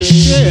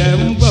ẹ̀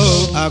ń gbọ́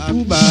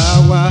àkúbà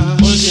wa?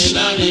 Ó ṣe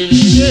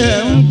lárinrin. Ṣé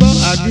ẹ̀ ń gbọ́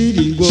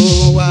àgídìgbò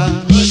wa?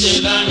 Ó ṣe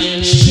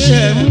lárinrin. Ṣé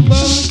ẹ̀ ń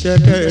gbọ́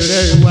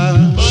ṣẹ̀kẹ̀rẹ̀ wa?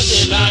 Ó ṣe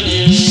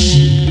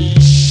lárinrin.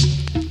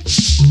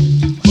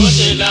 Ó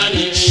ṣe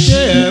lárinrin.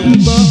 Ṣé ẹ̀ ń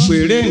gbọ́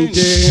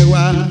pèrèǹte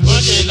wa? Ó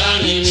ṣe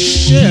lárinrin.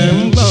 Ṣé ẹ̀ ń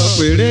gbọ́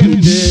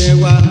pèrèǹte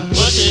wa?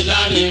 Ó ṣe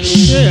lárinrin.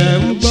 Ṣé ẹ̀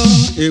ń gbọ́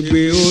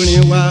ègbè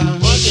orin wa?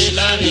 Ó ṣe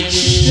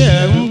lárinrin. Ṣé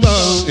ẹ̀ ń gbọ́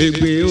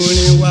ègbè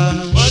orin wa?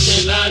 Ó ṣe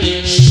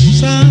lárinrin.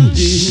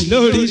 Sáǹdì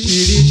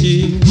lóríṣiríṣi.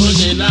 Ó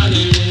ṣe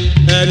lárinrin.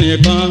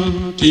 Ẹnìkan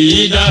Kì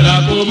í dára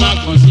kó má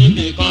kàn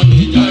síbi kan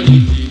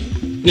majority.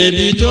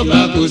 Níbi tó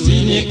bá kò sí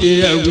ní kí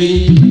ẹ wí.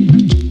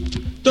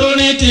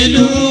 Torin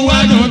tìlú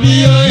wádùn bí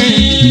oyin.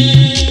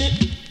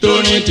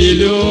 Torin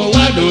tìlú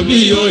wádùn bí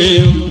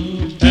oyin.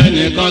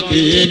 Ẹnìkan kì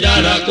í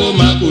dára kó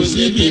má kò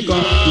síbi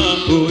kan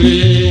òye.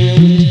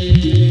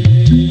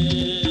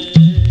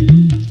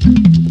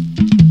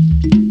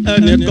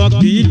 ẹnìkan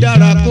kì í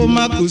dára kó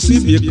má kù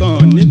síbi kan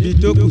níbi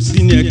tó kù sí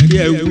ni ẹ kí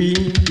ẹ wí.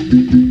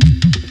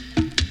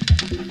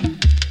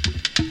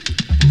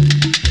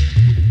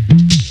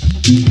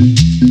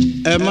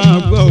 Ẹ máa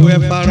gbọ́ ẹ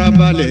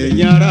farabalẹ̀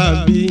ẹ̀yin ará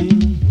bí.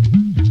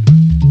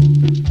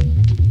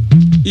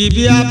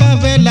 Ibi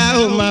abáfẹ́ la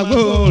ó máa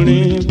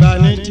gbórin gbà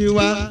ní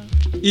tiwa.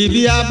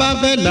 Ibi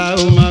abáfẹ́ la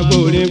ó máa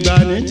gbórin gbà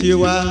ní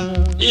tiwa.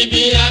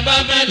 Ibi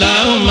abáfẹ́ la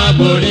ó máa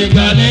gbórin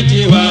gbà ní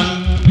tiwa.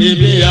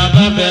 Ibi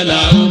abáfẹ́ la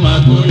ó máa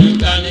gbórin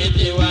gbà ní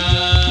tiwa.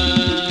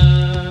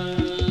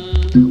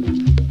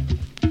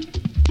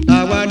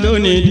 Àwa ló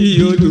ní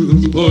díyodù.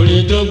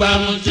 Orin tó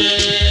gbámú ṣe.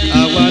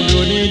 Àwa ló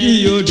ní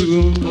díyodù.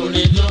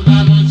 Orin tó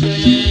gbámú ṣe.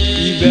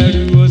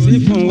 Ìbẹ̀rù ò sí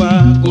fún wa.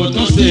 Kò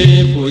tún ṣe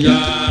fòyà.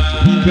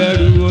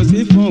 Ìbẹ̀rù ò sí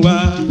fún wa.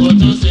 Kò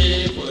tún ṣe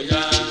fòyà.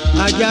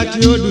 Ajá tí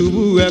ó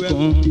dùbú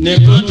ẹkùn. Ní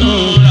kò tún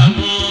ra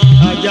mú.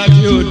 Ajá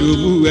tí ó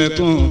dùbú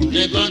ẹkùn.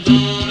 Ní kò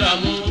tún ra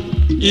mú.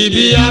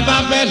 Ibi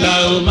abáfẹ́ la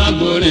ó máa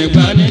gbórin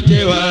gbà ní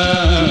tiwa.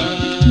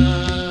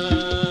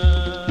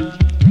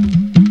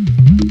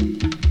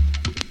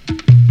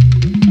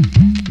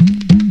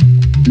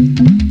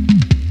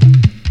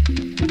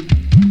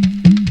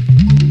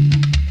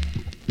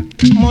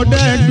 Mo dá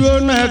ẹ dúró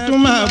náà ẹ tún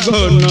máa bọ̀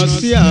ọ̀nà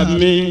sí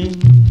àmì.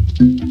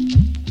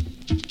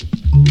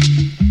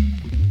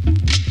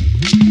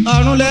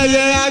 Ọ̀run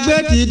lẹyẹ agbé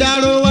ti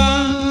dáró wá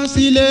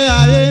sílé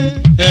ayé.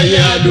 Ẹyẹ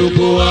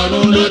àdókò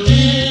ọ̀run ló ti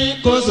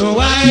kó sùn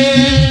wáyé.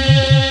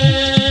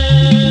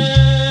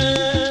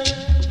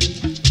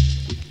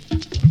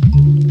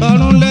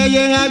 Ọ̀run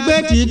lẹyẹ agbé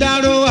ti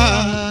dáró wá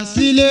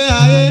sílé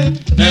ayé.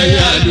 Ẹyẹ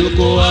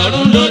àdókò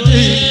ọ̀run ló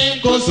ti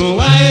kó sùn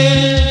wáyé.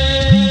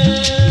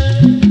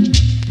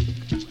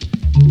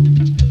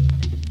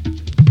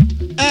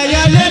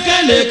 Ẹyẹ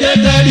lékelèké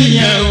tẹ́rì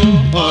yẹn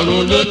o,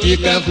 ọ̀run ló ti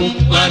kẹfún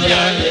wálé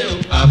ayé o.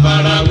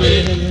 Àfarawé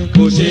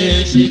kò ṣeé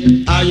ṣe,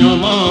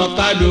 àyànmọ́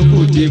kálukú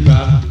ti gbà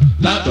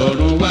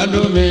látọ̀run wá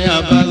lómi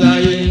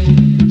àbáláyé.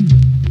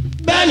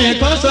 Bẹ́ẹ̀ni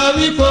kan sọ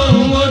wípé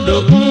òun ó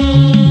dòkun,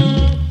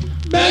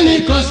 bẹ́ẹ̀ni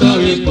kan sọ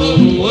wípé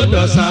òun ó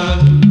dọ̀sà.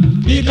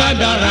 Bí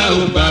kádàrá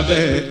ò gbà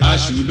bẹ́ẹ̀,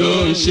 àṣù ló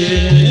ń ṣe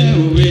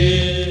òwe.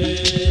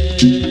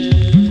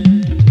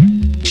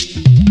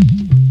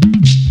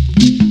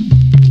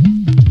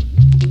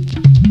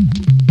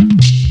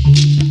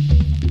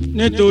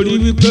 Nítorí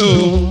wípé o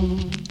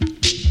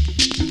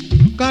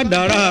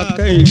kádàrá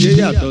Kẹ́hìndé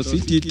yàtọ̀ sí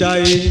ti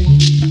Táyé.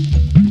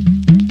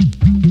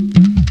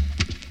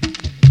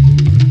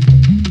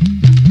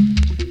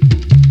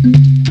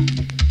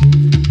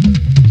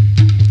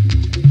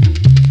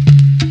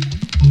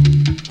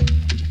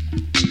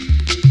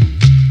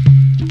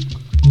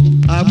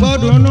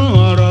 Àgbọ́dúnú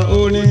ọ̀rọ̀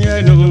orin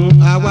ẹnu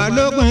àwa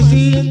ló pín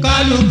sí.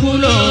 Kálukú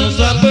ló ń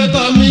sọ pé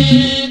kọ́mí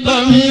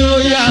kọ́mí ó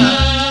yá.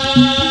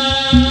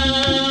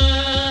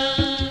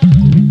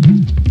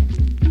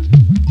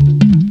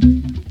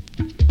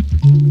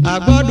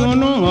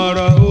 Àgbọ́dúnú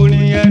ọ̀rọ̀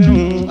orin ẹnu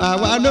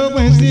àwa ló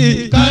pín sí.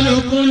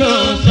 Kálukú ló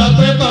ń sọ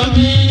pé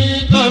kọ́mí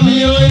kọ́mí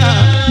ó yá.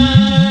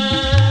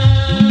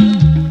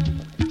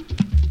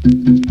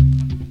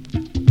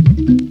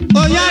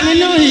 Ó yá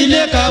nínú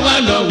ilé ká wá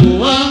lọ wò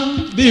wọ́n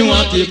bí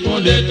wọ́n ti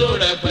kúnlé tó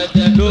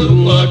rẹpẹtẹ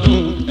lóhùn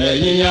ọdún.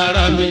 Ẹ̀yin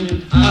ará mi,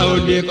 a ò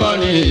lè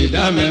kọrin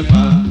ìdá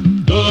mẹ́fà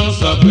tó ń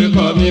sọ pé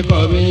kọ́mí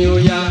kọ́mí ó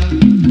yá.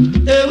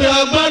 Ewé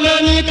ọgbọ́n ló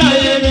ní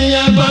káyé mi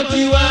agbọ́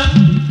tiwa.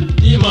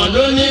 Ìmọ̀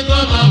ló ní kọ́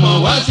máa mọ̀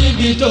wá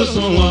síbi tó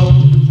sunwọ̀n.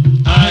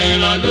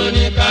 Àìràn ló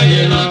ní káyé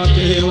ràn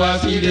kí wá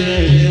sílé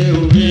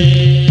òwe.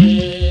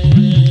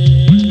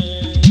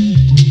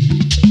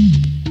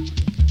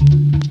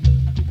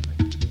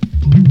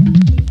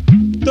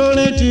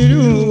 Torin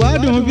tìlú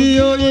wádùn bí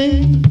oyin.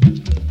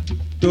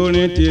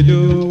 Torin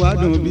tìlú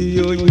wádùn bí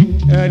oyin.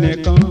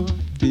 Ẹnìkan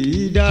kì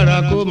í dára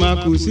kó máa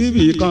kù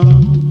síbì kan.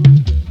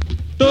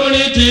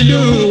 Torin tìlú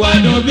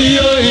wádùn bí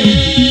oyin.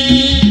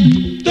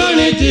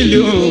 Torin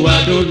tìlú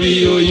wádùn bí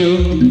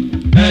oyin.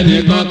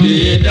 Ẹnìkan kì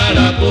í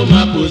dára kó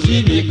máa kù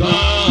síbì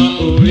kan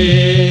òwe.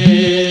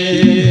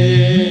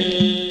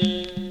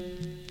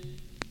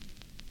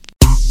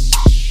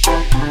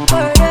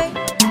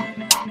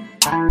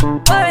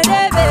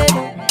 Baby.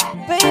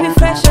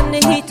 on the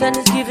heat and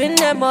it's giving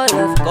them all,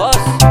 of course.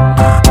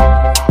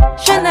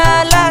 Shana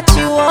a lot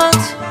you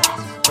want.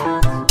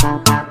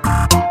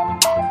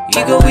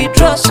 You go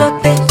withdraw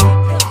something.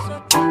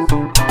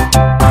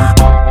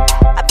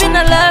 I've been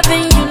a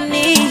loving you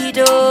need,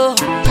 oh.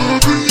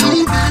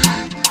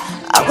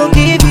 I go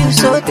give you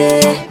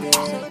something.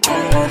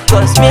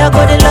 Cause me I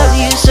gonna love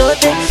you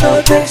something.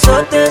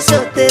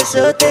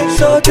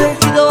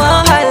 You go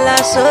on holla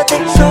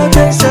something.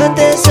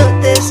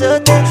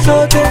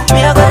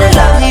 Me I gonna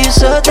love you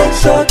something.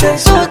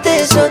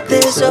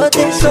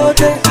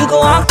 You go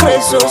on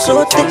crazy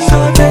something.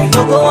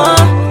 You go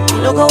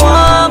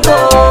on go.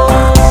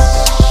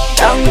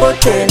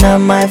 Dangote na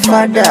my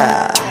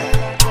father.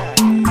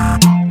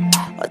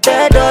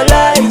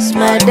 $10 is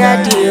my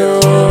daddy,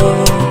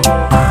 oh.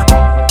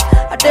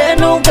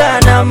 Adenuga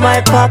na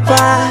my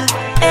papa.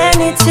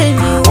 Anything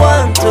you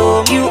want,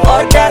 oh, you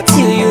order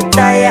till you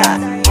tire.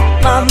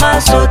 Mama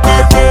so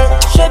tete,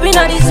 shopping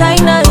a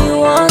designer you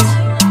want.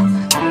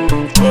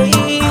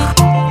 Hey,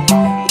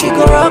 you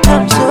go rock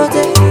am so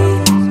tete.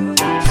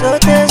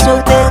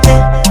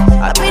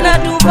 I been a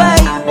Dubai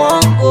you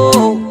want go.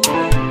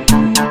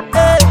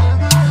 Hey,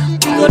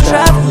 you go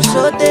travel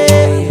so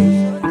tete.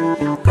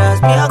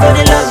 Cause me I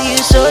gonna love you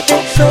so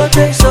tete.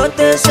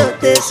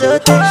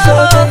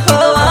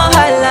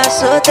 Hala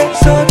so tete.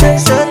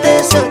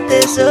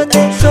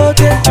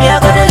 Me I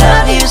gonna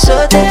love you so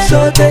tete.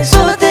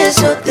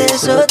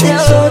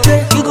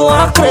 You go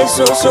on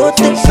crazy so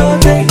tete.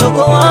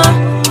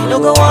 You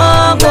go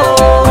on go.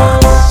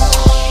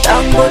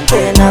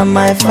 Dangote na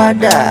my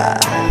father.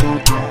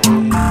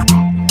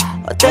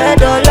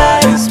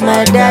 $10 is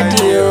my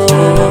daddy,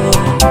 oh.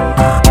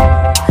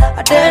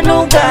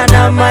 Adenuga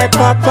na my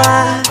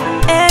papa.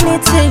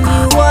 Anything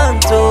you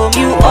want, oh,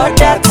 you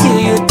order till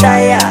you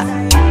tire.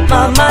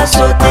 Mama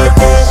so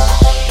tete,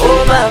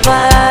 oh mama,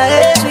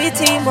 eh.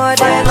 Sweetie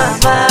mother, oh,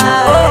 mama,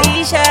 oh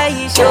Isha,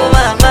 oh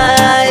mama,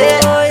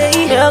 eh. Oh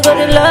yeah, I'm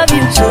gonna love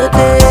you so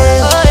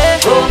tete,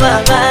 oh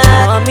mama,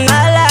 mommy, I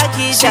like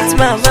it, shit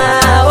mama,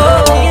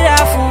 oh get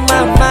off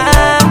mama,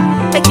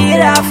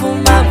 get off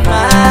mama,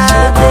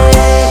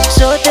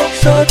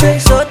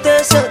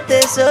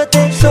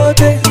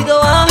 sote, you go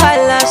on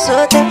holla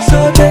sote.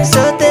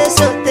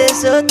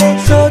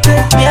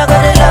 Me I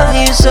gonna love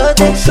you sote.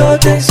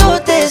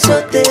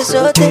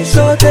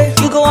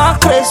 You go on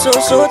crazy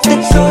sote.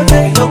 You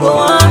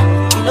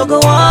go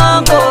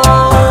on go.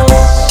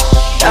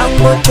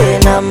 Dangote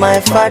na my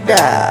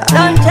father.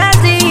 Don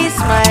Jazzy is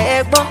my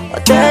ego.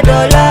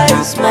 $10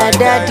 is my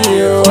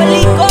daddy, oh.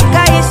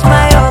 Loko is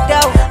my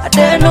oga.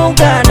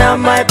 Adenuga na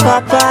my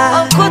papa.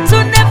 Uncle to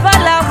never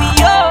love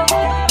you.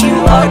 You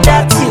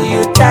order till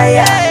you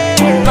tire.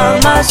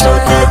 Mama so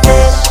tete.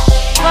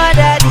 My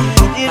daddy,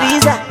 the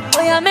reason.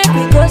 Oh yeah, make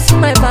me go see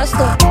my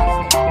pastor.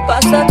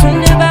 Pastor to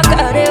never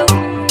carry.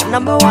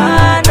 Number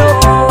one,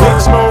 oh. Big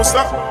Smoke,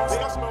 stop.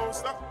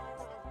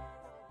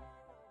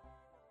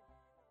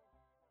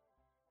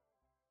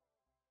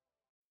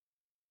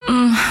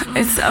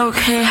 It's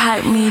okay,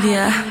 hype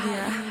media.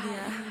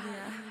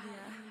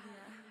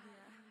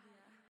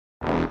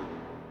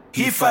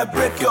 If I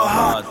break your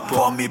heart,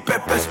 pour me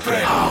pepper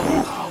spray.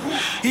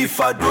 If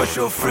I dose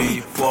you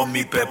free, pour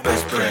me pepper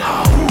spray.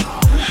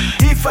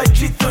 If I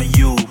cheat on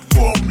you,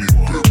 pour me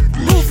pepper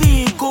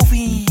spray.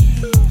 Govi,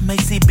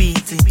 Maxi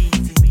beat.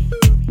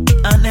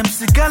 An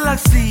MC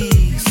Galaxy,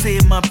 say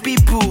my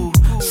people,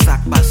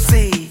 sack by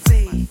say.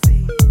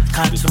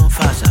 Cartoon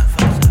faster,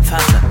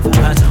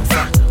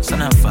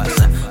 son of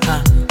faster,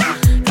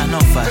 no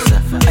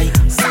faster. I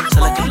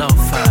select a love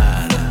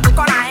father.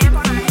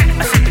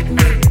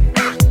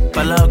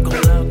 Palago,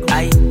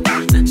 ay,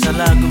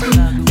 salago,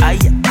 ay,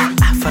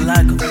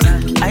 falago,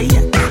 ay,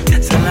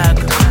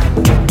 salago.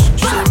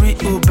 Sherry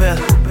Ubel,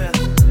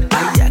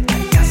 ay,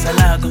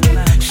 salago.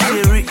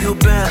 Sherry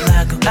Ubel,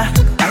 lago,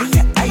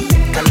 ay,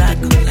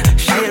 calago.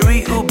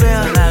 Sherry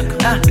Ubel, lago,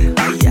 ay,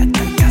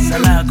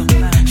 salago.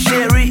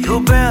 Sherry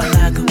Ubel,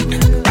 lago,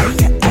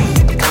 ay,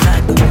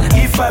 calago.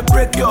 If I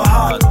break your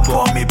heart,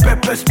 pour me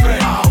pepper spray.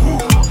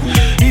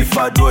 If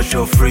I dose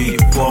you free,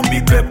 pour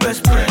me pepper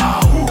spray.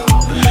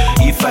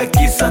 If I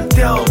kiss and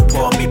tell,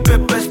 pour me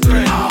pepper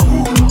spray.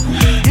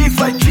 If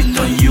I cheat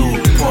on you,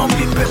 pour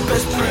me pepper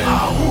spray.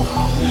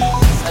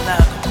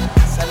 Salago,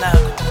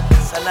 salago,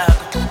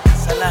 salago,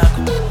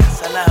 salago,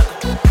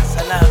 salago,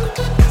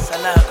 salago,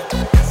 salago,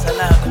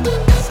 salago,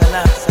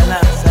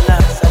 salago,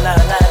 salago,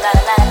 salago.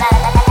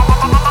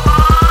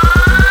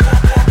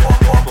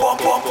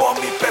 Pour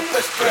me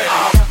pepper spray.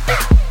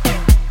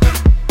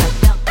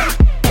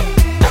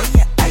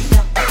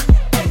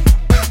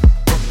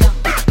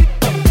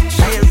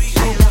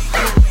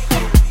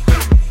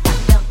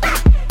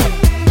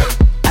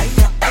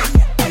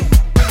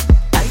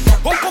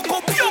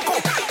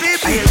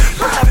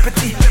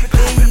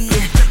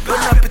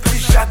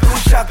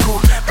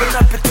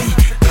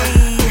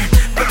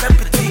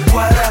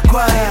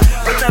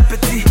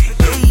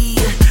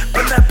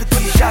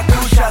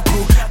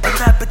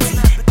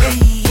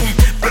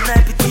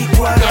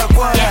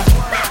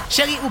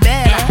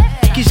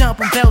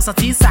 nous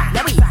sentir ça.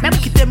 Même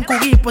qui t'aime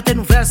courir pour tes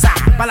nouvelles ça.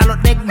 Pas la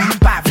l'autre nèg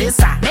pas vrai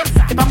ça.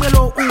 Et pas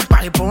m'relo ou pas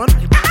répondre.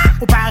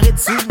 Ou pas arrêter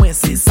sous moi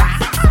c'est ça.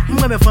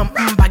 Moi me femme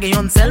pas gagner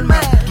seulement.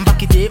 Pas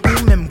quitter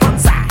ou même comme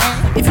ça.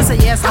 If you say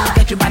yes, I will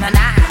get you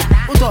banana.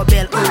 Ou to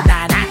belle ou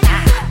na na na.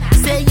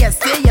 Say yes,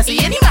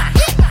 anyway.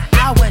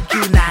 I want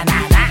you na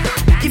na na.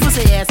 If you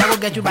say yes, I will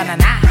get you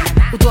banana.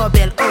 Ou to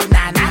belle ou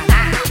na na na.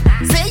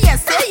 Say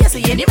yes,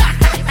 anyway.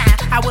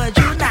 I want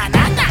you na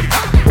na na.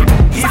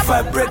 If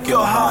I break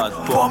your heart,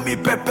 pour me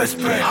pepper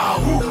spray.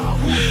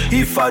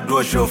 If I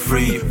do show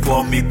free,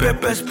 pour me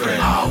pepper spray.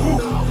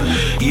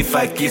 If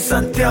I kiss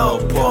and tell,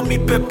 pour me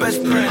pepper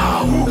spray.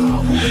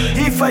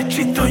 If I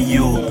cheat on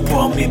you,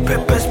 pour me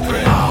pepper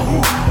spray.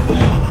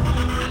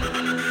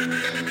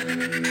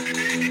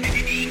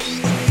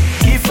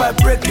 If I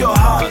break your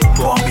heart,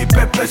 pour me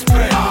pepper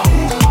spray.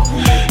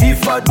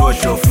 If I do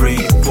show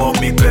free, pour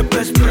me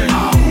pepper spray.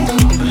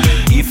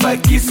 If I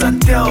kiss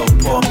and tell,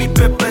 pour me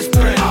pepper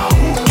spray.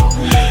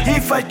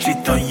 If I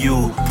cheat on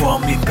you, pour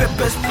me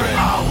pepper spray.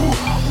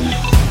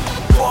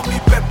 Pour me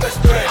pepper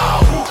spray.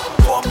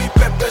 Pour me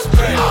pepper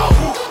spray.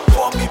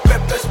 Pour me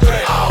pepper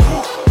spray.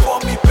 Pour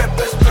me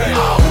pepper spray.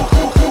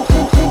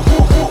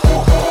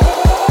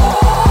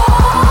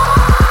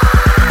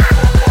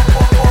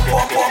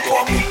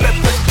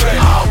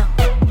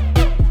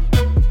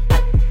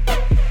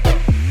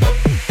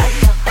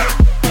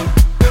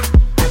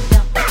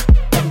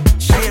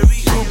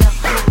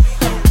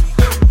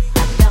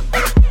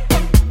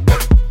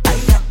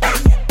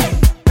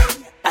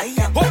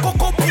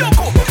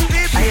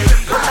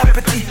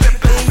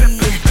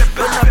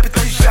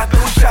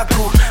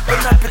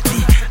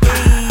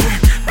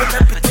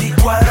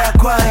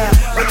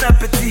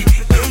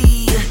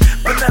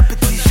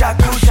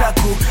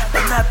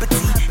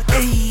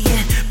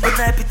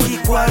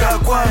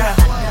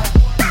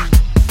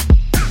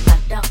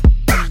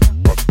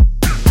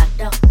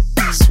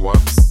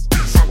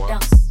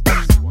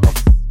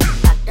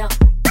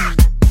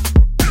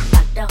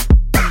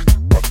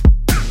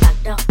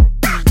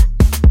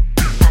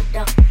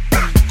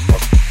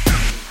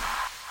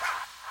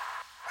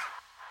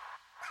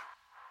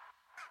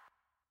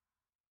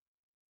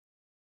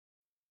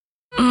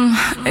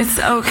 It's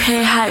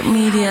okay, hype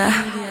media.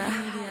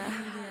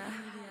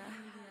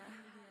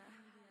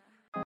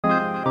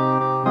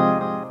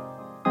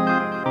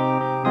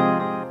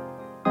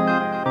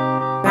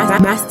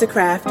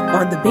 Mastercraft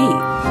on the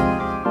beat.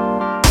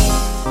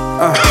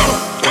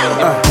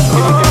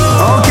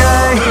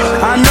 Okay,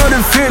 I know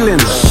the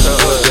feeling.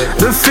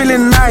 The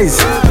feeling nice.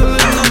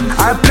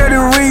 I play the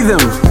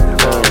rhythm.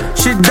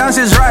 She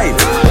dances right.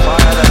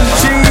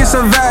 She is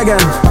a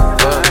vegan.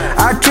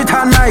 I treat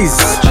her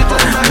nice,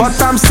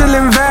 but I'm still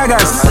in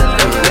Vegas.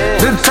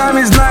 The time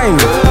is 9.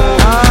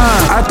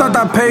 I thought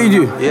I paid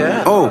you.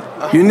 Oh,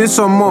 you need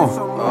some more.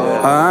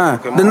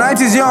 The night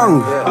is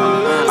young,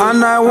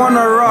 and I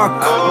wanna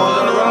rock.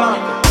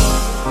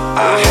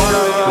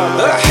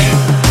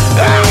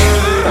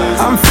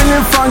 I'm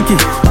feeling funky.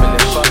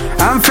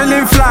 I'm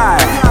feeling fly.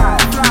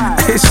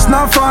 It's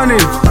not funny.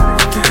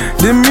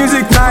 The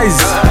music nice.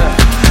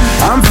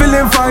 I'm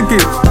feeling funky.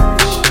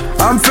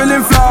 I'm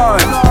feeling fly.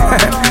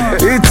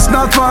 It's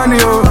not funny,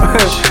 oh.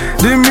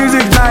 The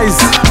music nice.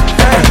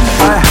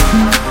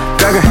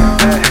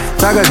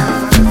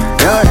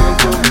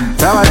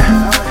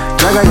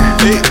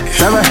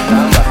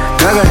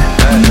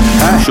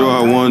 Sure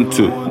I want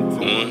to,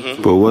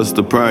 but what's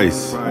the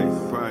price?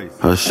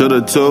 I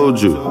should've told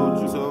you,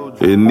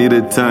 it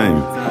needed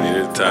time.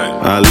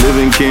 I live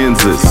in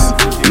Kansas,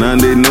 now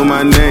they know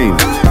my name.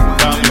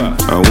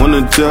 I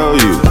wanna tell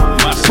you,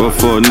 but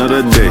for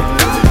another day.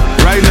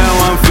 Right now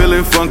I'm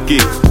feeling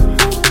funky,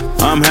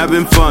 I'm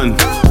having fun.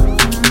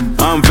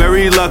 I'm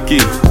very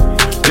lucky,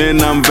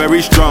 and I'm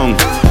very strong.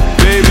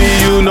 Baby,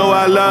 you know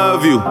I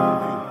love you,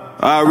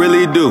 I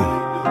really do.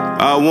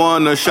 I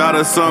want a shot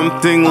of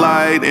something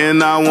light,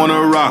 and I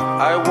wanna rock.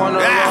 I wanna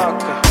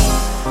rock.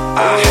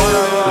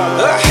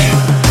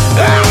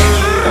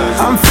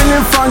 I'm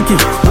feeling funky,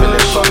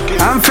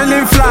 I'm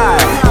feeling fly.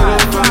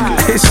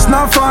 It's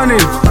not funny,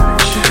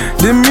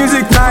 the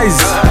music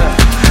nice.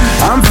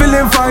 I'm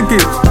feeling funky,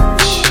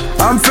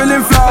 I'm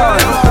feeling fly.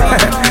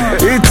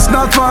 It's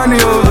not funny,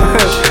 oh.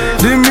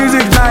 The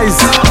music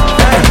nice.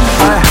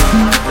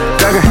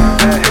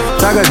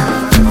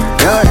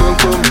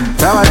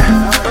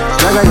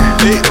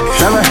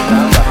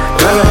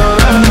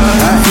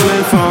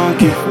 Feeling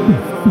funky,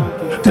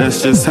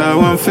 that's just how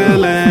I'm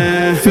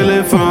feeling.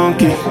 Feeling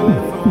funky,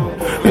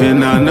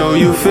 and I know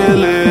you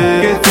feel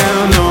it. Get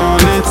down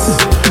on it,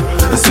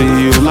 I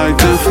see you like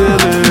the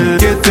feeling.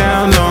 Get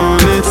down on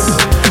it,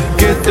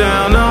 get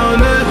down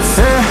on it.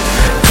 Hey,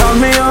 turn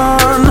me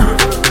on,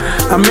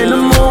 I'm in the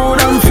mood,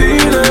 I'm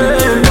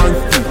feeling.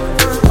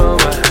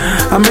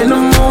 I'm in the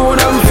mood,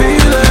 I'm feeling.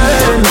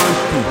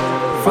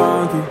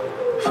 Funky,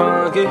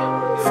 funky,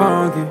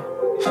 funky,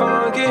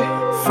 funky,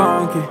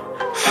 funky,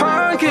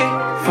 funky,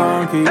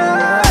 funky.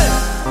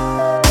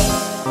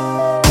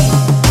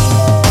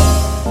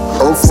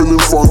 I'm feeling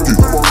funky.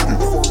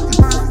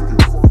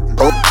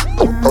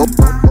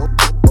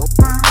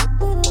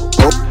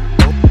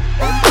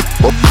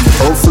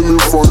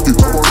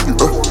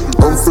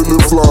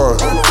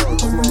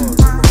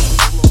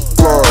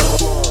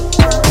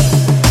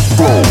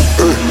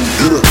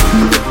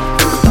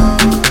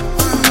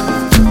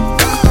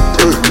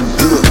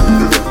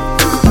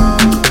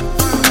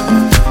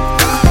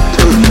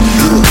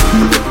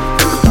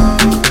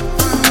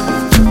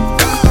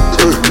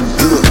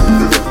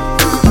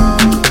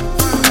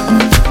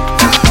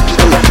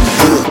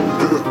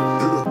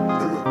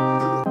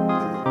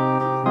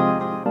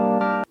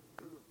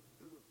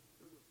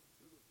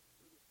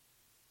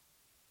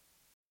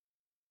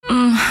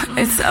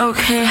 It's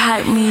okay,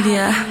 hype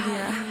media.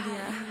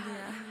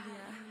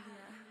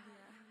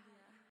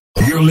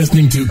 You're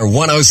listening to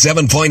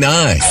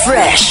 107.9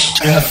 Fresh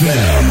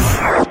FM.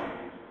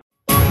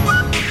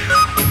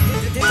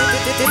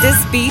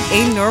 This beat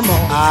ain't normal.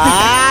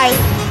 Ai.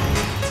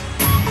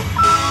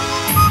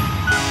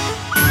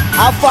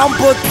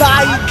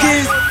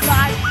 Avampotaidis.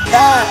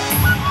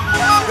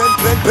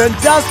 Ben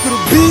just to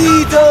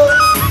beat.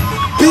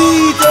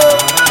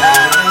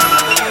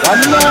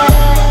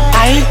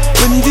 Ai,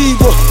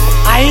 bendigo.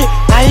 Ai,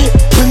 bendigo. Ai,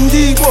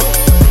 bendigo.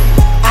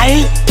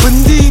 Ai,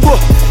 bendigo.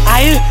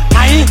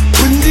 Ai,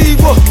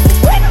 bendigo.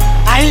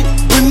 Ai,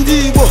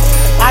 bendigo.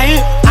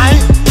 Ai,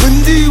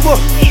 bendigo.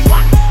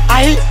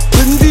 Ai,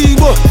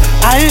 bendigo.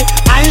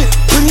 Ai,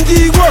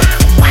 bendigo.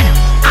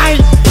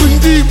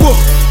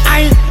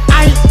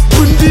 Ai,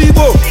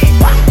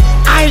 bendigo.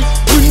 Ai,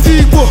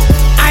 bendigo.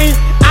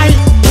 Ai,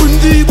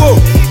 bendigo.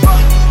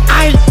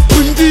 Ai,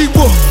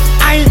 bendigo.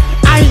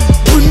 Ai,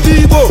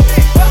 bundibo.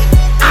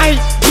 Ai,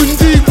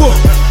 bundibo.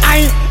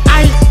 Ai,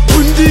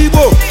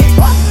 bundibo.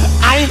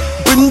 Ai,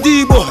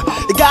 bundibo.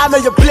 You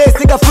got your place,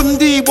 you got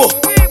fundibo.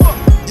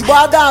 You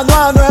bought down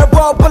one, no,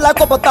 pop like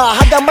a pata,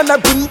 Hagamana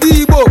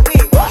bundibo.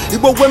 You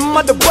go when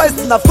mother boys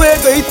in a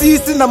fuego, it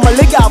is in a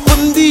malega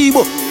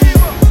fundibo.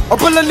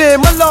 Upon the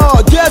name, my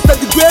lord, yes,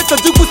 at the great,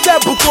 you could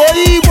step before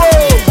Ibo.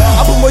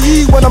 I'm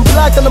when I'm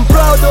black and I'm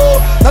proud, oh.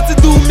 Not to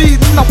do me,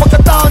 not walk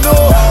a town,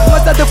 oh.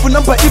 What's that phone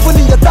number,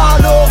 even in your town,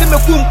 oh. Give me a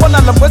phone, and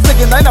I'm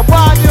again, I'm a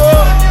party,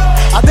 oh.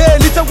 I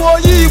dare little boy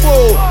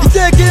Ibo. You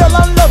take your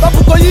land, love, I'm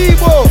for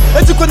Ibo.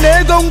 And you can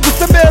go to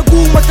the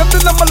bedroom, I can't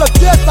tell them all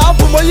yes, I'm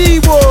for my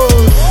Ibo.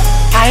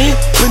 I,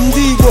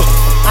 Bundibo.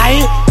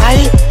 I,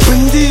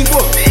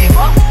 Bundibo.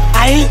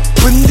 I,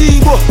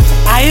 Bundibo.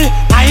 I,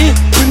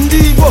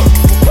 Bundibo.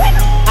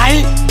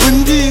 I,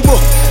 Bundibo.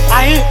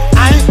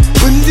 I,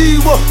 Bundibo.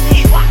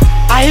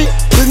 I,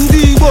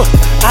 Bundibo.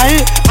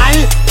 I, Bundibo. I,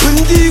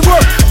 Bundibo.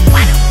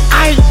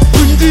 I,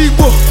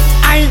 Bundibo.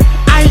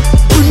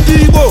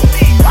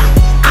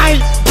 I,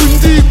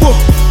 Bundibo.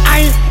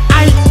 I,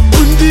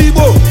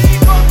 Bundibo.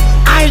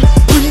 I,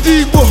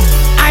 Bundibo.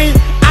 I,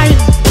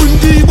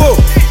 Bundibo.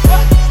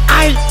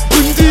 I,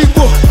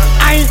 Bundibo.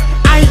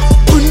 I,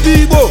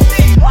 Bundibo.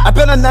 I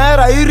been a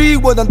naira iri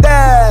wasn't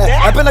there.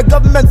 I been a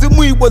government to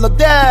me wasn't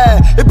there.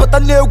 If but I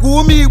know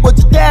who me what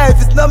you there.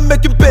 If it's not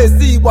making pay,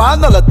 see why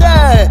I'm not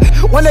there.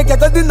 When I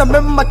get in the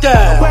member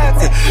care,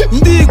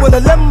 indeed when I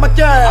let my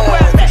care.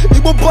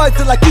 You will boy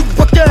till I keep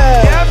bucket.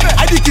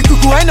 I did you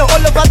go, I know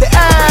all about the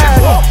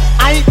air.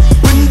 I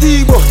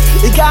Bundibo,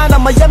 Igana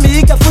Miami,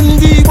 Ika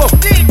Fundibo.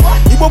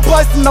 You will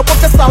boys in the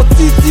pocket South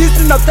East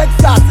in the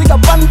Texas, Ika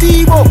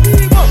Bandibo.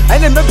 I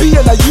never be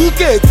in the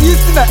UK,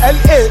 East in the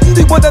LA,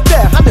 the one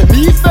there, and the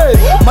me face.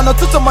 Man, I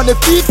took some on the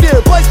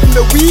FIFA, boys in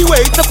the wee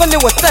way, it's when they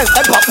were sense,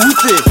 I got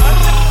Uche.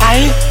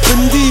 I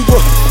Bundibo,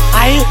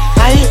 I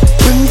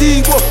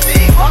Bundibo,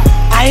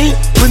 I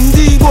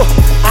Bundibo,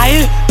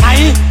 I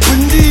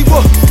Bundibo,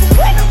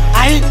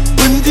 I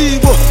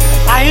Bundibo,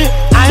 I Bundibo,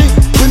 I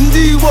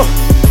Bundibo,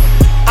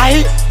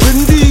 I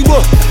Bundibo,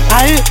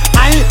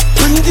 I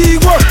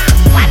Bundibo,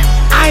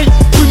 I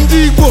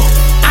Bundibo,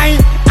 I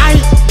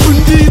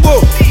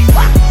Bundibo,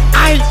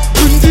 I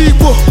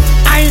Bundibo,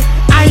 I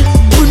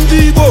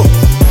Bundibo,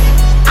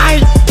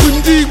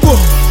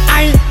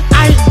 I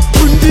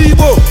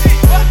Bundibo,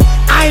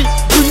 I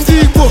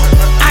Bundibo,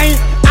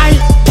 I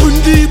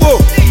Bundibo,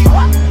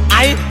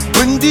 I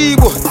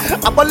Bundibo.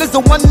 Abolish the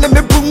one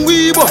name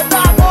Bundibo.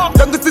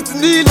 Don't sit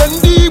in the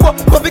Landibo.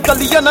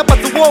 Publicly, and about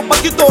the war,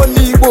 but you don't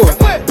need go.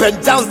 Ben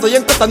down so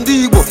young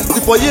Tandibo. The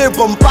foyer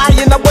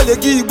Bombay and a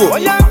Balegibo.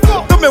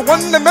 Don't me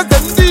one name as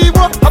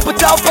Tandibo. I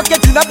put out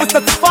packaging, I was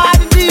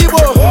satisfied in Dibo.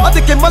 I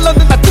think I'm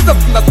alone in a Jesus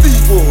in a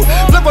Sibo.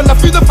 Live on a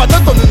field of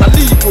Fanaton in a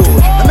Libo.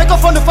 I make a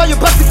fun of fire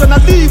plastic on a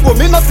Libo.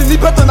 Me not in the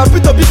better than a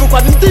bit of people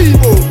for the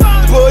Dibo.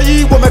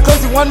 Boy, what my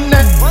cousin one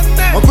net.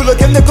 Uncle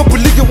again, they go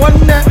bully you one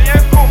net.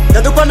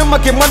 The one who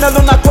make money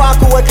on a quack,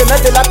 who can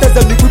let the lattes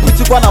and the group which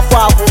you want to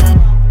fall.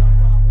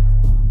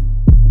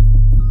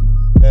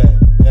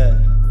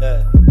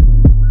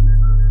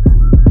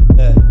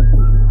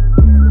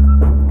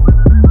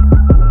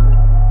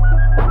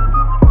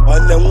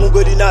 On the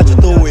Mugodi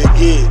Nato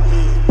again.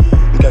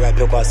 You can have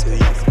your pass with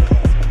you.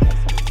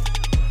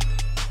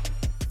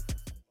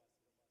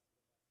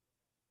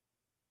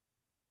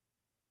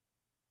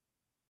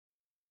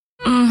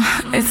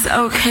 It's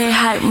okay,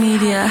 hype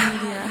media.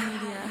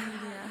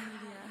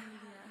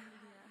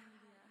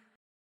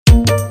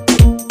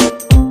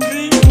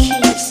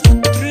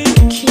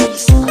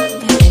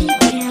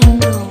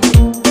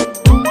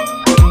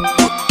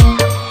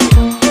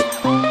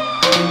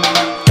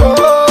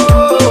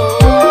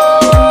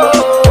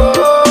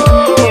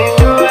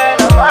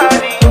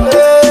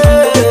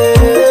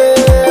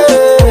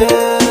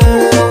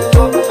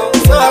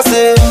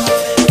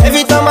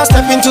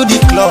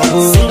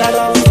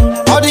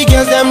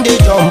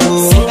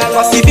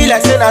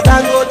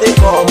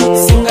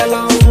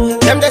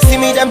 Them they see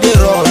me, them they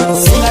run.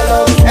 Sing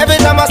along. Every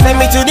time I send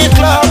me to the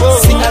club,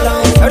 sing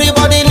along.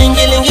 Everybody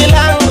lingy lingy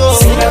lango.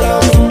 Sing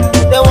along.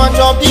 They want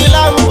to the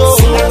Lambo.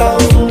 Sing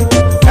along.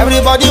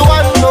 Everybody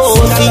want to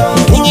see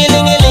lingy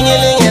lingy lingy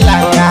lingy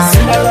langa.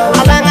 Sing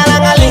along. Alanga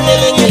langa lingy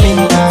lingy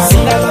linga.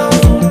 Sing along.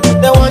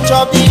 They want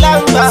to the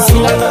langa.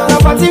 Sing along. The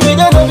party we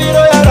don't know be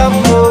Royal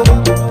Rambo.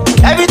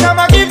 Every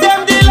time I give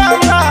them the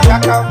langa,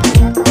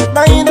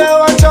 now you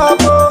know what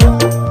trouble.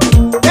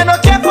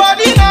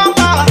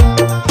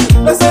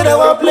 They say they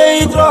won't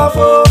play it rough,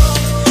 oh.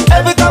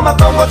 Every time I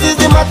come, what is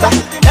the matter?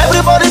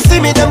 Everybody see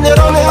me, them they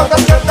run out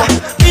of scatter.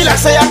 Feel like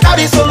say I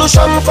carry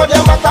solution for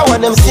their matter. When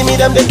them see me,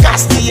 them they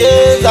cast the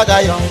air.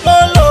 Gaga young,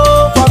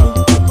 lolo for me.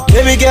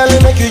 Baby girl,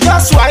 make you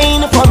just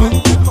whine for me.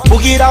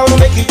 Boogie down,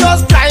 make you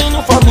just grind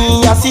for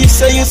me. As if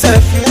say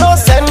yourself, you don't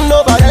send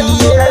nobody.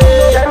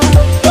 Yeah.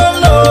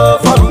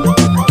 Lolo for me.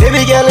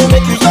 Baby girl,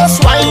 make you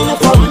just whine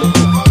for me.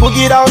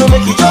 Boogie down,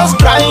 make you just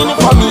grind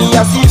for me.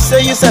 As if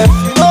say yourself,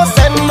 you don't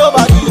send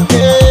nobody.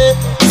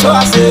 So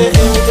I say,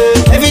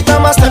 every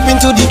time I step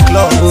into the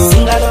club,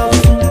 sing along.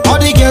 All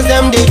the girls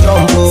them they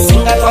jump,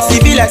 sing along. Cause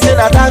it be like say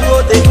that I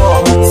go they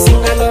come, sing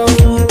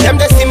along.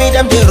 Them they see me,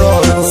 them they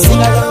run,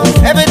 sing along.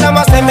 Every time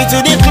I step into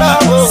the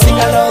club, sing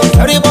along.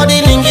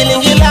 Everybody lingy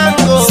lingy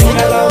lango, sing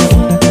along.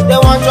 They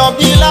want drop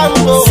the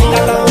Lambo, sing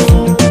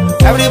along.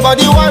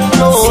 Everybody want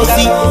to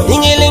see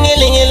lingy lingy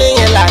lingy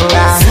lingy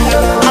langa,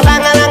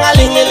 alanga langa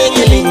lingy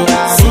lingy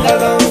linga, sing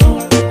along.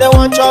 They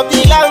want drop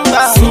the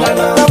langa, sing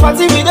along. The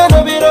party we don't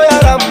know be Royal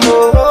Rambo.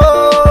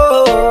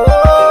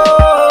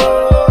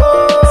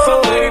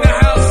 Somebody in the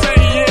house say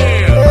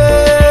yeah.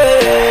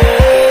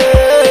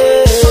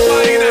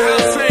 Somebody in the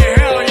house say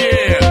hell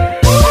yeah.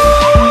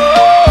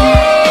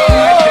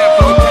 Right there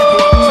for the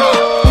people up top.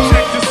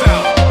 Check this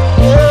out.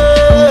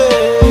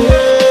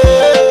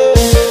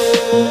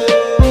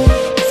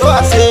 So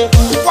I say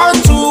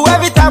 1, 2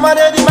 every time I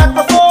need the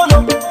microphone.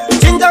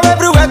 Change them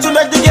everywhere to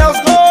make the girls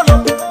go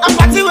low. A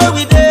party where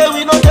we dey,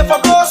 we know they for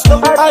ghost.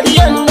 At the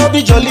end of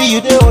the jolly, you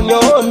dey on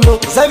your own, no.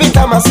 Cause every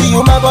time I see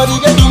you, my body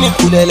dey do me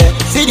kulele.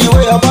 See the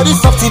way your body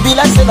soft, it be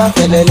like say na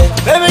felele.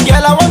 Baby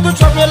girl, I want to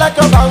chop you like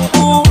a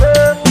bamboo.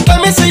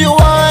 Let me see you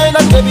whine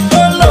and baby go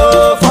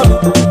low for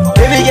me.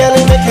 Baby girl,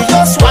 make you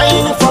just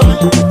whine for me.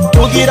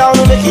 Boogie down,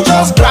 make you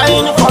just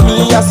grind for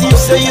me. As you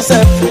say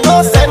yourself, you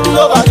don't send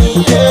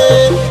nobody.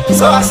 Yeah.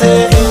 So I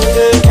say,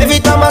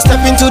 every time I step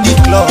into the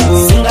club,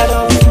 sing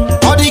along.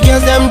 All the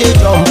girls them they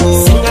jump,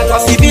 sing along.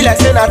 Cause it be like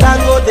say that I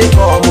go they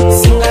come,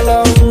 sing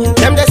along.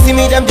 Them they see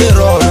me, them they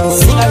run,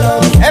 sing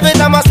along. Every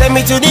time I step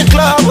into the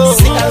club,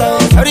 sing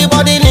along.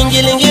 Everybody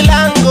lingy lingy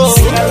lango,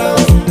 sing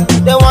along.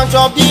 They want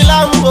drop the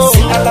Lambo,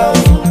 sing along.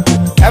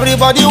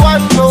 Everybody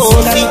want to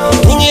see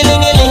lingy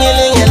lingy lingy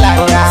lingy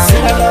langa,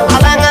 sing along.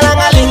 Alanga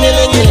langa lingy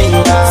lingy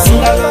linga,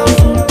 sing along.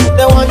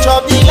 They want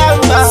drop the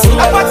langa, sing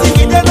along. A party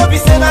we dey no be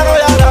say na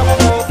Royal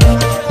Rambo.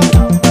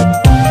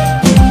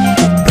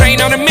 Rain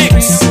on the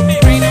mix.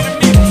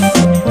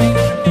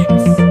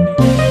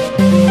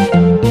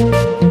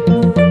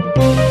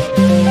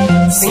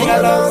 Sing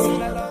along.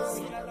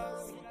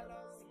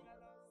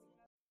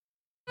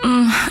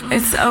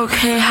 It's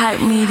okay,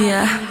 hype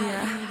media.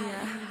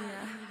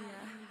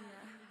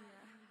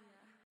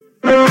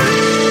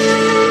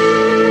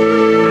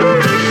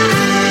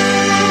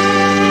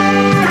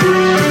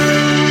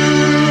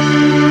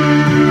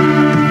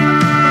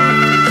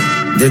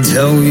 They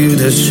tell you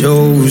to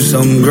show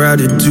some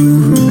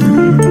gratitude.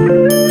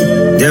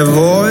 Their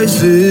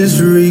voices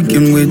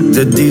reeking with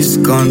the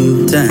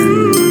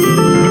discontent.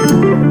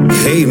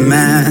 Hey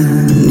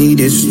man, it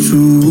is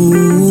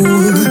true.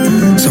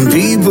 Some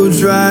people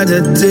try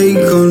to take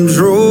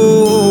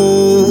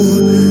control.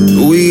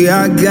 We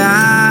are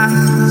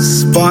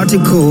gas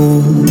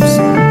particles,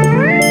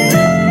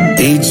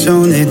 each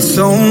on its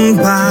own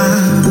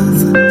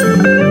path,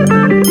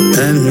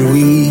 and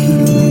we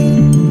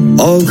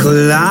all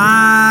collide.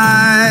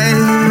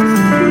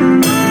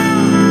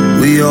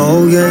 We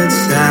all get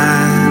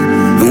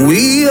sad, and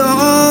we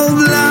all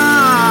blind,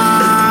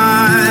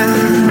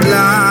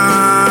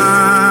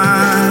 blind,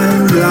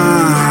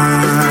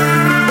 blind.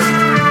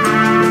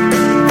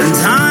 And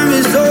time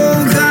is so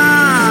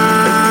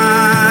kind,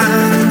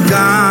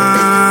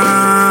 kind,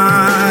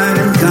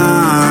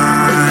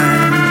 kind.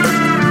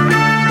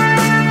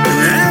 And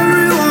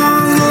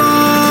everyone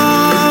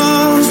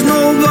goes,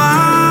 nobody's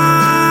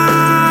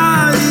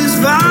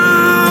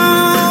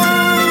found.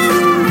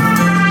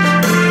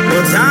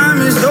 But time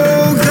is so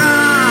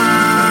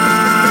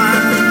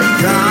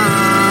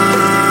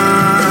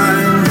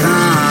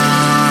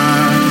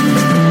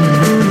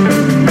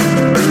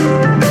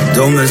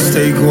don't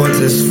mistake what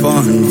is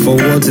fun for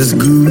what is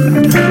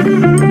good.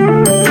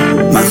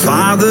 My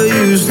father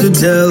used to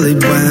tell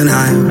it when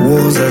I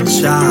was a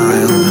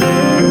child.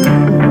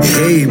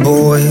 Hey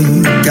boy,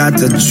 got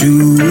to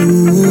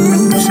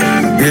choose.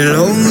 You're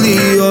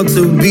lonely or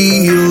to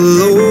be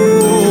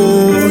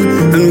alone.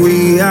 And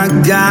we are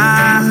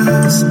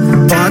gas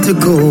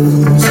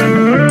particles,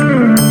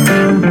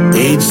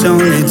 each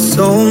on its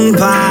own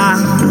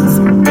path.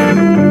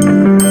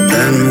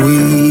 And we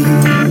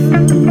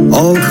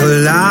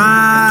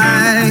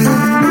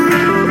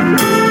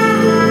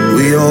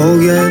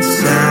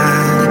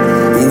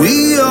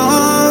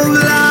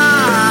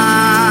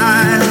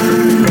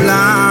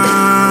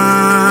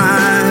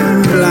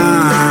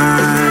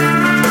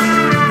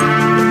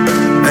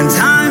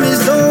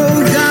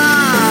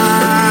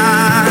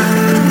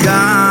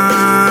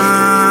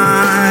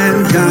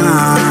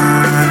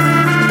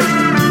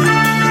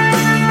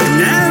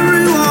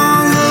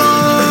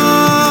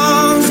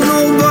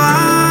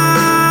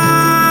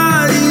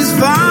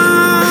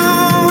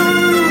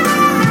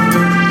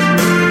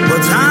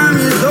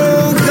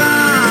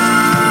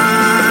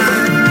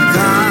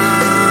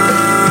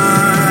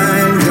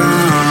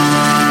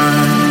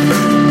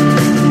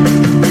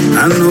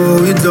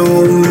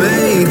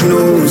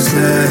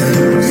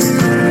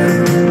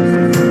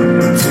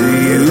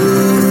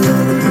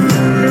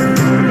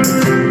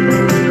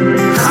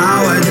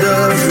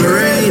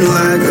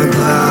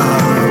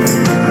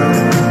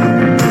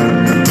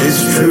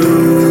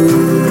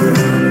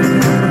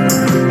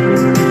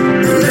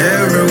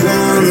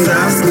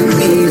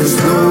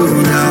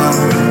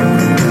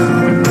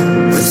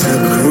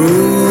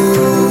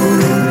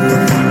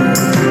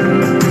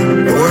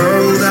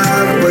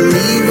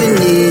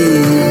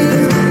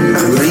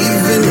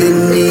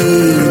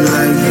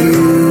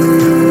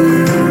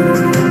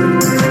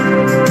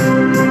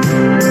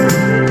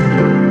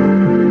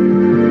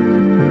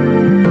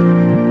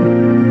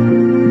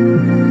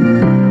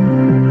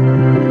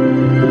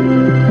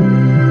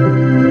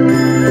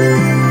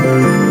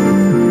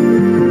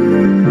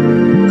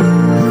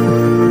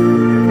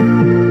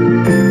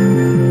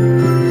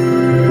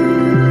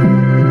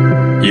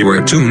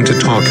You're tuned to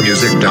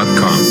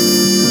talkmusic.com.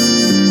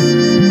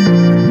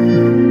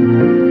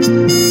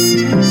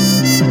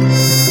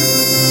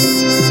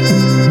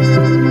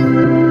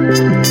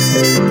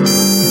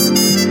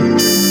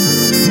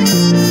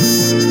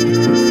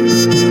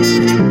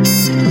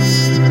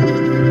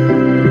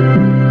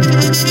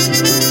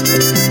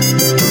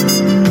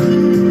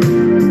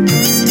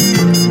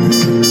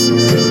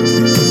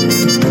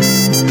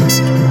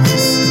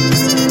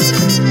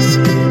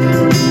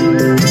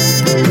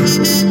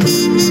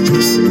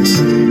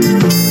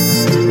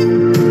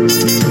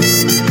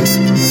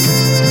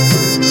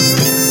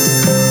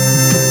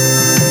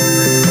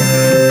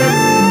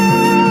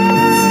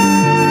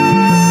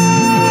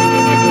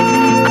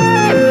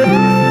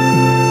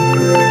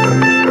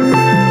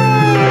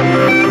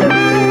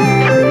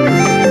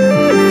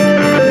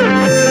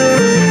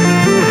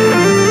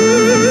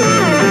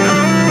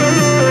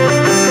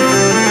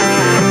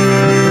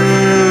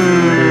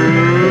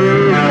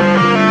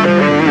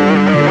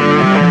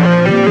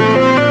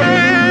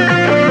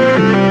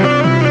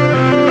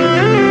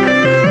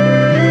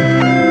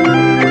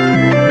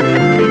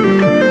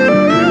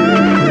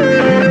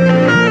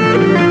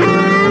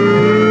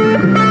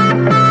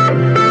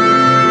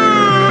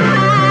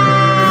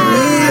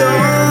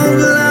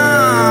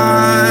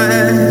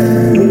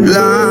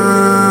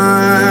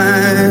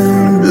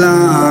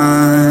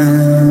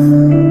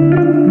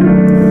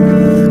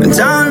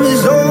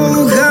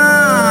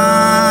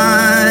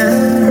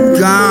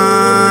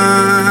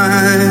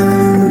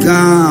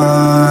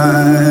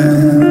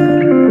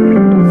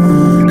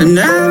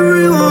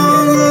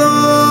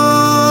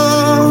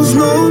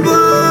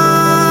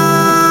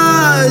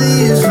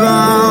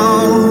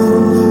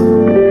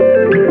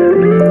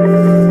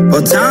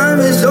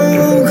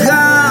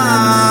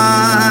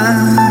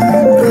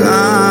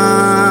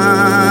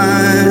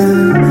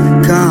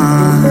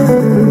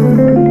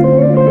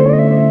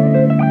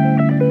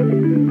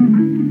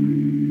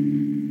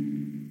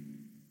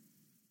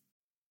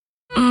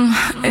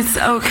 It's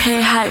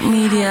okay, hype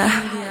media.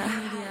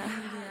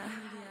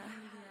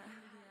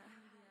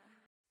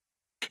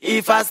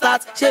 If I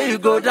start, say you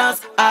go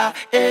dance,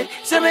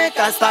 say make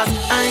I start,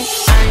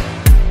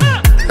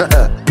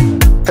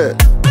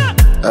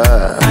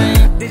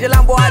 DJ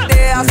Lambo out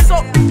there, so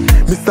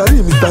Mr.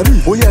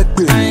 D, oh yeah,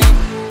 baby.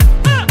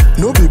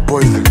 No be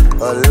poison,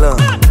 Allah.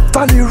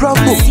 Tani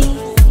Rambo,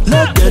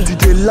 let get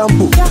DJ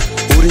Lambo.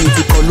 Ori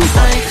to call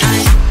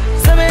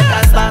say make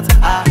I start,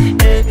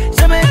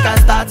 say make I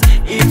start.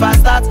 If I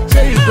start,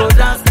 say you go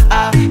dance,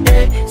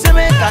 say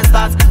make I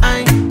start,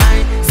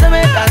 say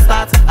make I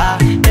start,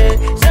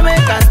 say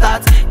make I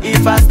start.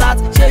 If I start,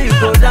 say you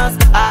go dance,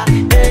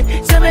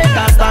 say make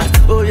I start.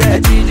 Oh yeah,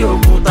 DJ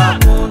Puta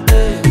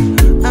Punte,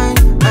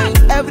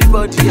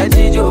 everybody, yeah,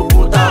 DJ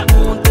Puta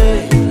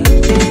Punte.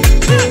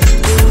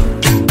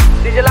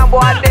 DJ Lambo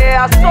out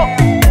there, so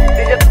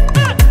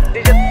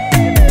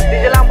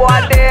DJ Lambo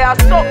out there,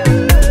 so.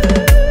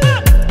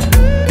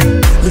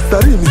 Mr.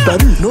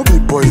 D, no be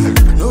poison,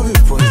 no be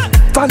poison.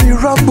 Tani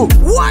Rambo,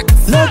 what?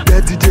 Let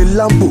get DJ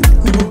Lambo.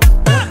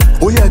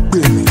 Oh yeah,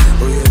 baby,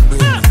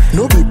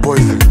 no be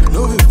poison,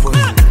 no be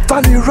poison.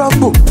 Tani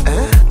Rambo,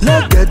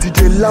 let get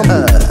DJ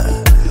Lambo.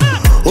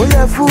 Oh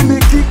yeah, for me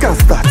kick and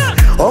start.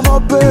 Oh my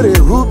baby,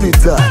 who be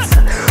that?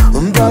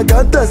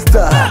 Mbagada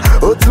star,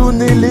 oh to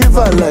ni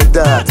liver like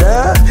that,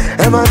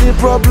 Am I the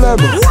problem?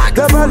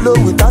 Never low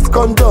with that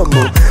condom,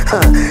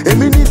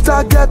 Emi ni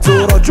target,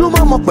 roju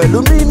mama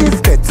pẹ̀lú mini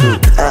skirt,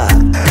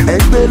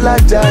 Ẹgbẹ́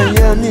lajà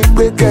yẹn ní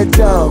pé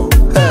kẹjà o,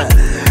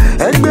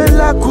 Ẹgbẹ́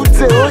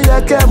lakute, ó yẹ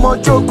kẹ́ mọ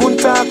jogun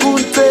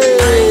takunte.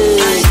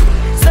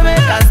 Say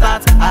make I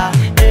start,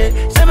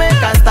 say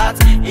make I start.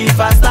 If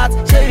I start,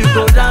 say you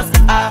go dance,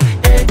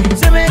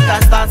 say make I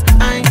start,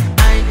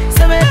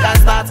 say make I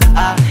start,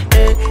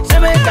 say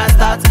make I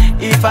start.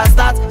 If I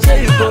start,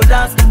 say you go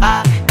dance,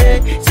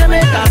 say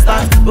make I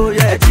start. Oh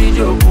yeah, DJ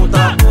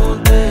Puta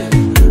Punte,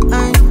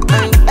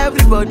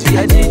 everybody,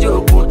 yeah, DJ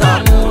Puta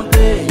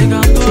Punte. You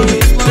can call me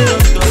small,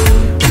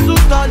 you too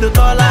tall to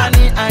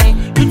tallani,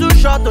 you too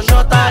short to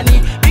shortani.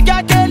 You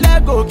got kele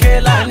go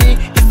kelani,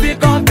 you still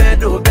come bed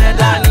to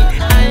bedani.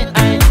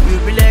 You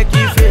be like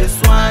you face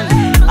one,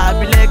 I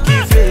be like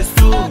you face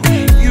two.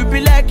 You be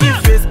like you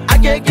face, I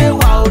get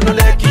wow, no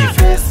like you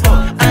face four.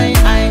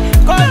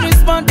 Call me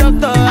small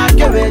doctor, I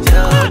get with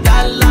your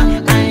gala.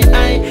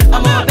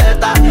 I'm a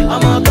better,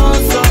 I'm a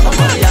dancer, I'm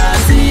a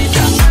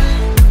yazida.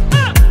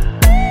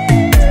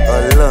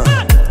 Allah,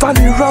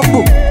 Tani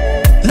Rambo,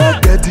 let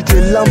get DJ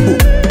Lambo.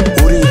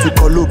 Ori to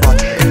call back.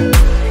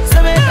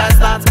 Say make I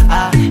start,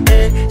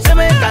 say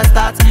make I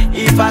start.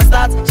 If I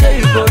start, say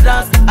you go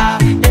dance,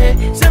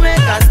 say make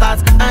I start,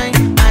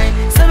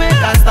 say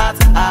make I start,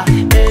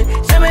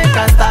 say make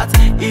I start.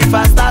 If I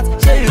start,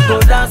 say you go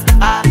dance,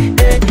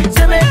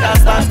 say make I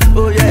start.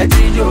 Oh yeah,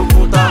 DJ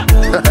Puta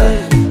Punte,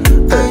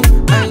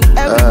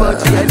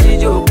 everybody, yeah,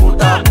 DJ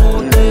Puta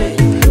Punte.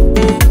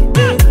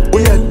 Oh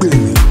yeah,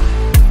 baby,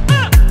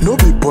 no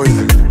be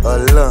poison,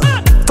 Allah.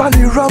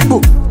 Tani Rambo,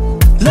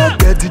 let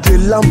get DJ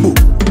Lambo.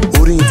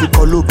 Ori to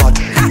call back.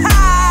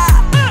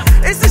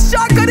 It's the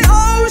shark of the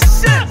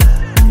ocean.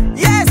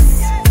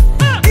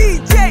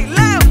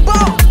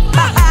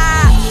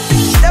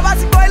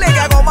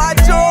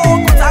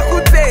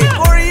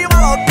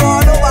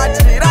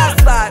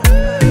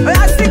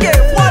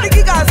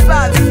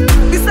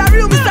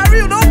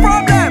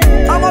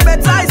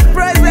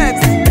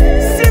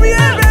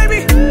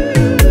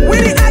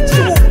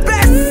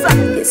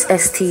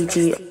 TG.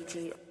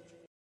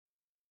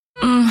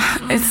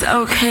 It's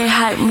okay,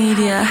 hype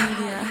media.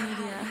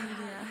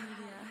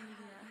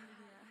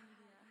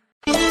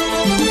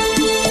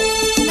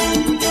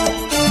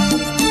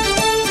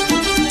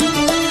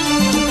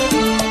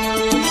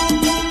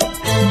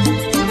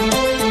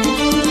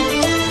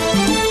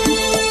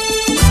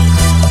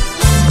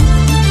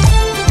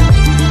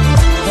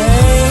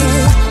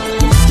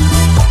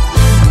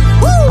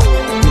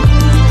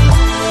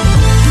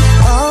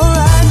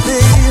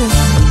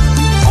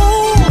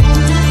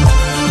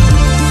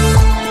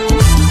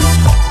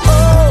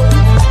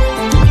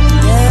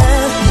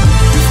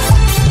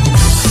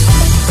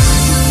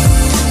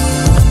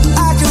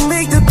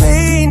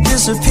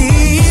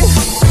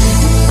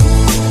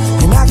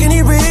 And I can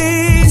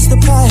erase the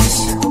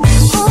past.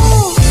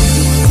 Oh,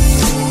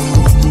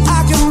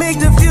 I can make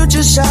the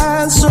future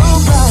shine so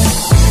bright.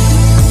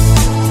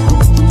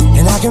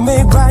 And I can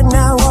make right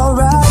now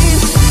alright.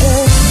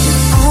 Hey,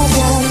 I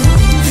got it,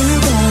 you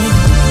got it.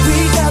 We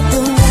got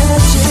the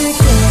magic.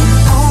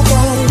 Yeah. I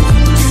got it,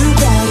 you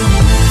got it.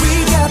 We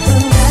got the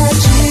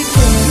magic.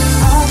 Yeah.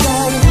 I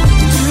got it,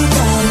 you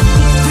got it.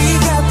 We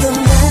got the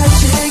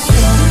magic.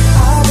 Yeah.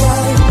 I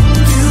got it.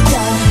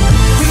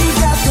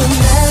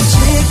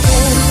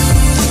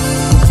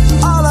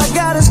 All I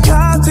got is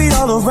concrete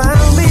all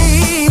around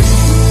me.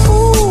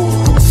 Ooh,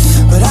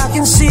 but I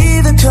can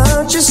see the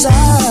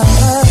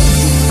countryside.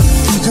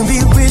 You can be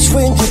rich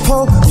when you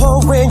poor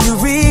when you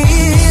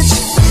rich.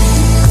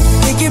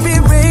 It can be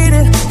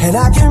raining and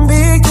I can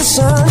make the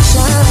sun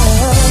shine.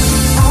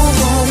 I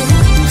got it,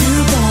 you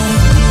got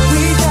it.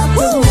 We got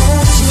the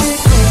magic.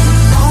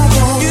 I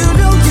got it, you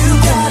know you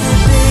got it,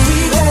 baby. We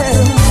got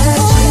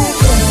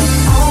the magic.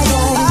 I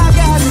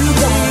got it,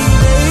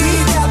 baby.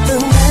 We got the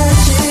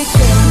magic.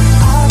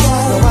 I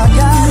got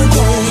it,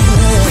 baby.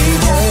 We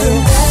got the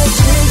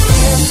magic.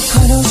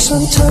 I know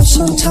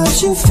sometimes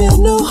you feel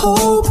no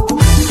hope.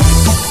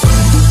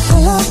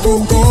 Well, I've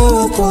been there,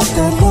 I've walked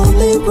that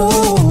lonely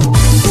road.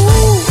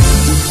 Ooh,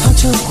 I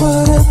took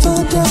whatever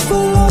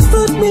devil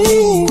offered me,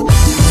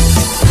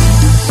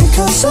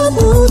 because I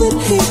knew that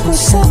he would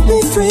set me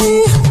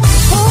free.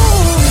 Oh,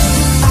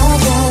 I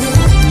got it,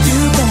 you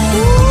got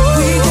it.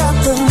 We got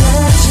the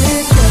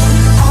magic.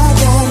 I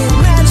got it,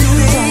 magic,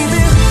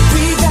 baby.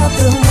 We got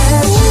the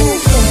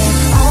magic.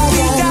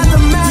 We got the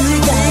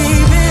magic,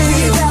 baby.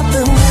 We got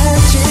the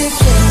magic.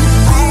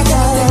 I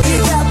got it, we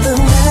got the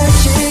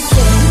magic.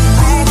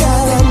 I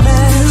got the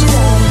magic.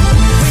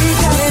 We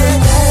got the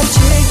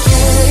magic.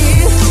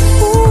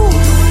 Ooh,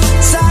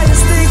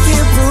 science they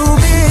can't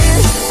prove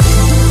it,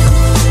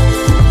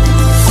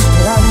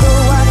 but I know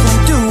I can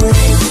do it.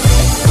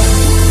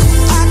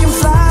 I can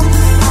fly,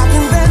 I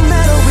can bend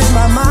metal with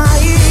my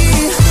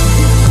mind.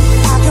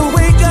 I can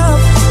wake up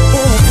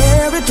in a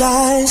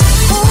paradise.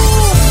 Oh,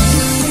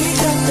 we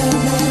got that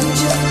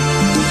magic.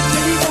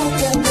 We got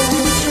that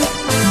magic.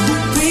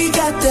 We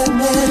got that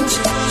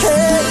magic.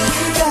 Hey,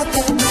 we got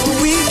that magic.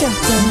 We got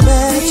that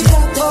magic.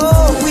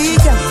 Oh, we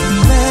got the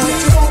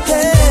magic.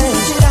 Hey,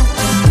 we got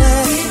the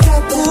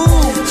magic.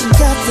 Ooh, we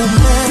got the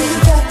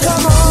magic.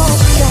 Come on,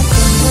 we got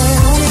the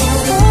magic.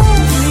 Oh,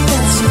 we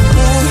got some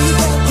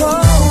magic.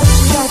 Oh, we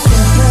got the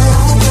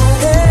magic.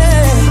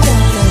 Hey, we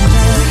got the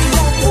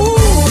magic.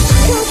 Ooh,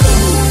 we got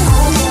the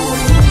magic.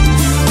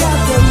 Got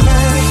the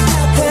magic.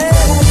 Hey,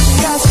 we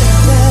got some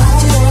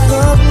magic.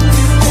 Oh,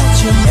 you got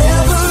your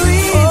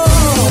everything.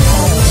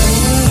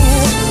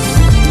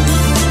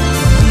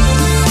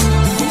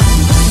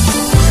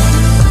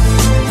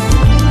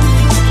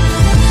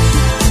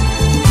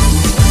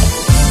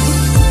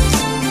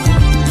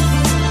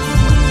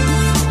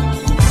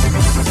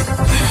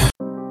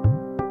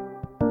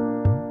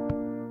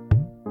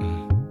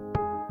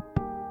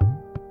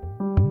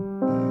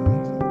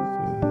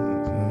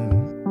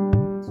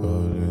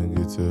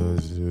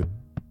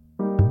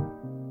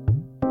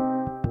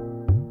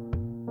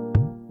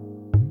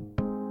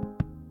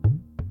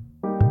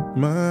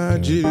 My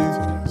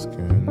Jesus,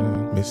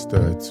 Mr.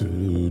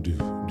 To-do.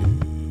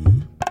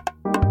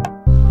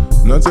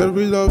 Not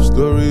every love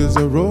story is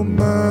a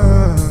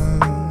romance.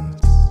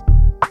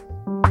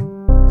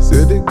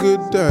 Say the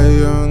good die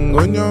young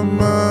on your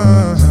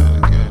mind.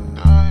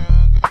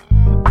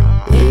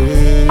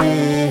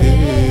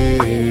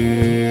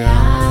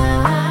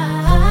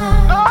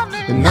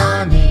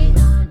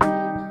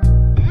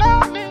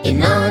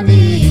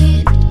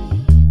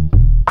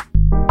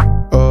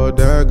 All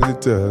that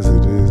glitters,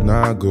 it is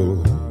not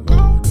gold. All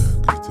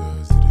that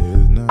glitters, it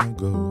is not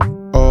gold.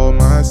 All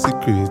my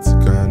secrets you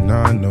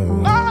cannot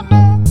know. All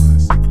my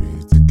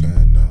secrets you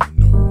cannot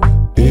know.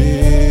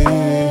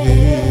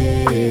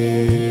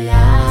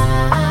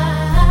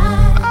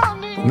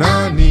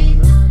 Nani,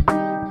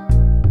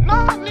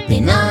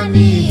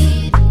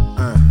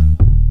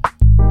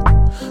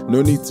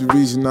 no need to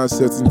reach reason out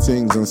certain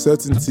things.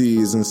 Uncertainty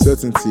is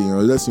uncertainty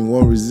unless you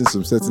want reason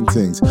some certain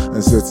things.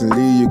 And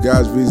certainly you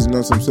guys reason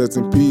on some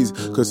certain P's,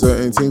 cause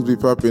certain things be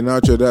popping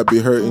out here that be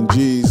hurting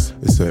G's.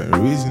 It's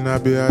certain reason I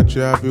be out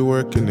here, I be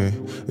working it.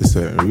 It's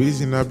certain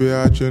reason I be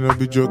out here, no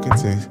be joking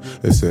things.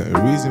 It's certain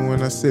reason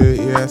when I say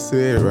it, yeah, I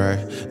say it right.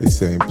 It's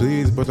saying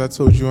please, but I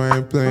told you I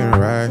ain't playing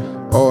right.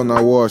 All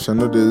now wash, I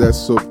know they let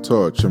soap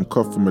touch. I'm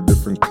cut from a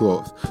different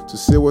cloth. To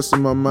say what's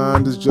in my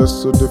mind is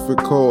just so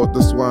difficult.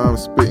 That's why I'm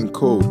spitting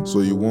cold,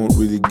 so you won't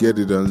really get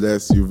it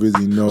unless you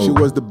really know. She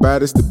was the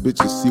baddest of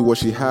bitches. See, what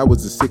she had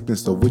was a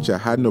sickness of which I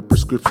had no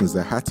prescriptions.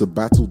 I had to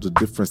battle the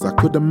difference. I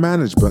could have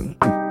managed, but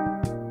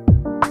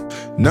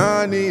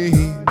Nani,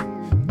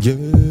 yeah.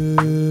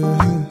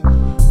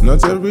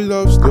 Not every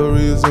love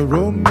story is a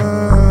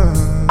romance.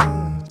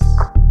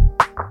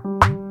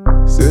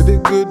 Say the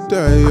good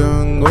die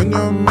young on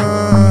your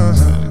mind.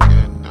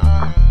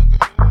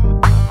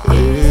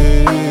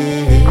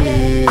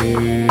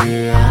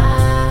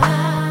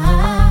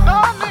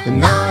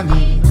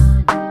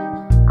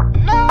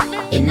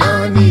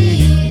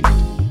 Nani.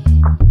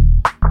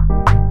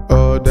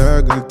 All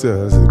that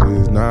glitters, it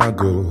is not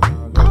gold.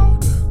 All that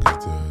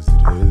glitters,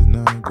 it is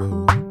not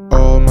gold.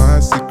 All my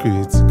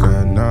secrets you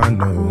cannot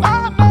know.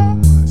 All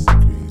my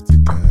secrets you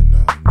cannot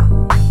know.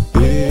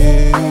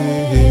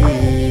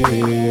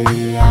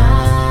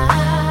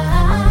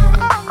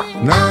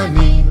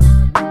 Nani.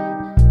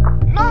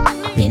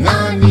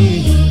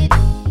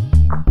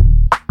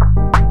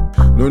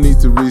 No need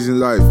to reason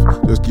life,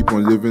 just keep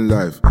on living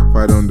life.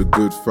 Fight on the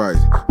good fight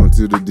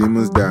until the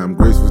demons die. I'm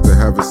grateful to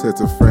have a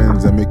set of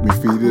friends that make me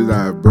feel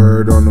alive.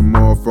 Bird on the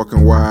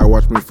motherfucking wire,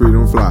 watch me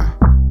freedom fly.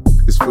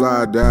 It's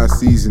fly or die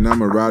season,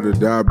 I'm a ride or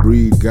die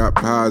breed. Got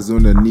pies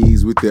on their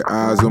knees with their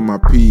eyes on my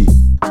pee.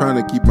 Trying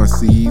to keep my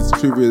seeds,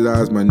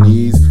 trivialize my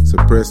needs,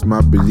 suppress my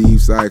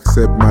beliefs, I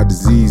accept my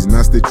disease. And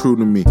I stay true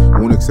to me,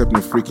 won't accept no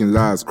freaking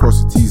lies.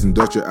 Cross your T's and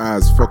dot your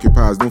I's, fuck your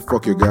pies, don't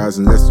fuck your guys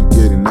unless you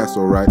get it, that's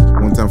alright.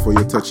 One time for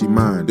your touchy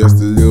mind, just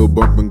a little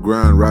bump and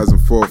grind, rise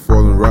and fall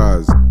and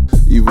rise.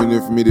 Even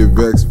if me the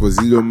vex for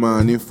zero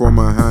man, ain't for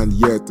my hand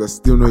yet, I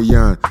still no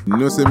yarn. You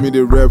know say me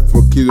the rep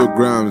for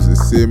kilograms, they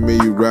say may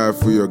you ride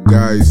for your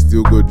guy, you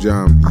still go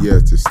jam,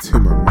 yet it's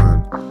still my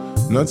man.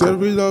 Not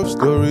every love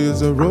story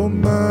is a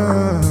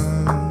romance.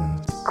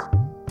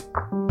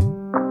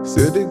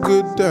 Say the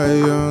good die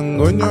young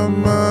on your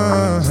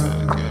mind.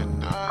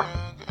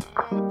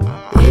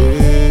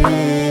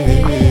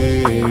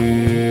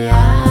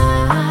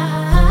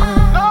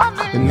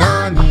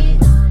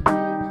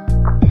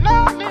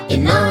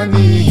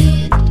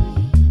 Nani.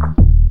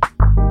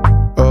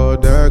 All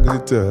that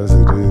glitters,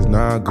 it is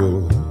not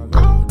gold.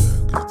 All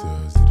that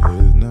glitters, it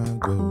is not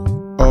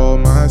gold. All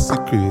my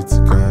secrets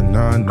you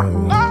cannot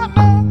know. All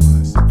my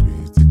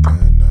secrets you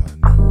cannot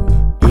know.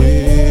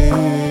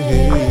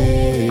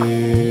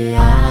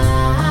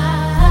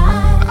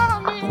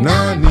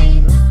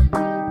 Nani.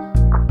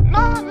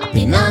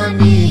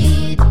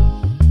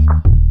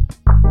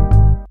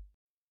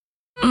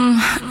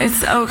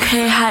 It's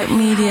okay, hype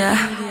media.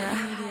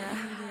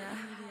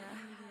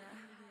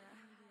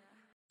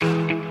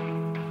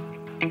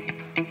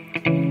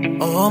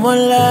 Oh, my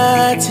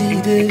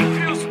lady,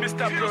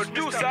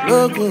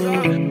 Loko.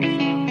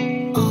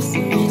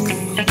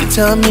 You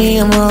tell me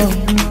I'm wrong,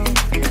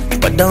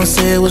 but don't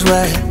say it was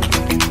right.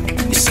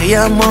 You say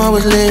I'm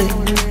always late,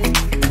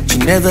 but you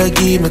never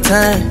give me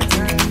time.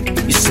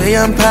 You say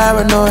I'm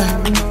paranoid,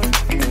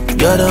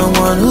 you're the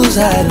one who's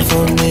hiding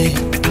from me.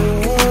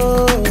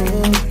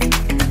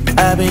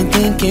 I've been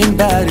thinking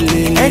about it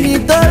lately. Any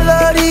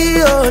dollar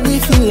only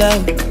feel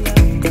like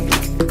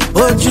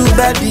what you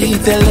body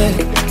tell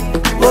it.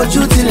 What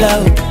you till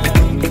out?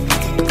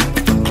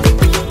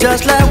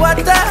 Just like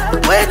water,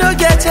 when you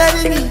get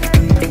enemy.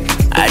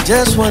 I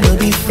just wanna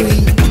be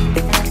free,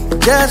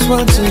 just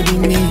want to be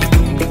me.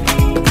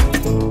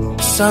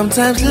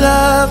 Sometimes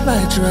love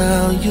might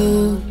drown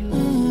you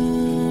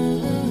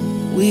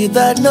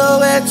without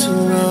nowhere to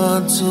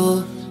run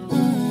to.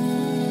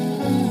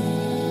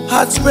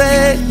 Hearts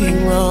break me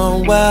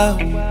wrong, wow,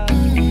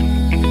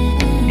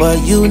 but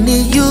you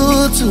need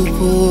you to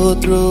pull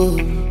through.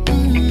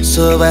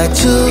 So I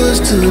choose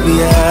to be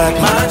happy.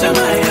 I choose to be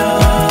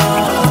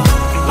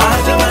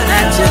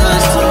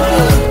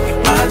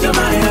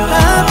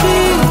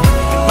happy.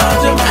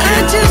 I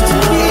choose to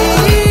be happy.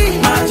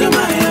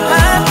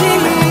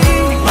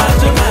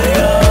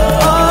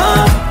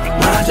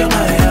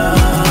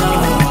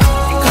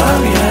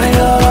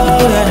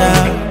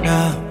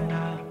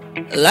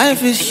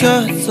 Life is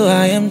short, so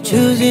I am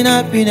choosing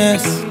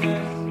happiness.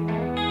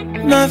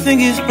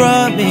 Nothing is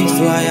promised,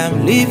 so I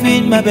am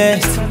living my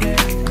best.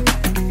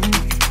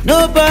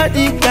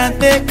 Nobody can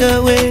take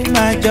away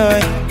my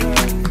joy.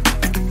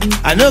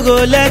 I no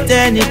go let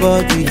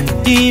anybody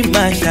dim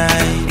my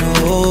shine.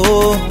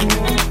 Oh,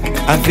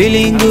 I'm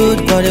feeling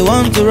good, but they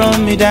want to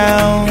run me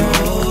down.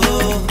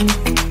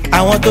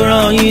 I want to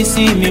run you,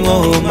 see me,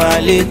 oh my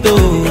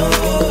little.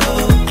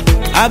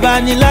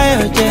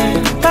 Abanilayo jẹ́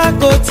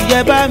pákó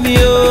tiẹ̀ bá mi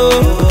o.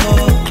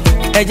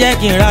 Ẹ jẹ́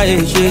kí n ráyè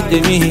ṣe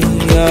tèmi,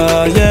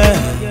 yeah.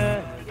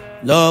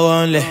 low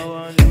only.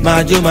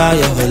 Majo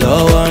Maya,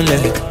 low only.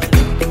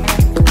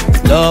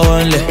 Low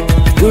only.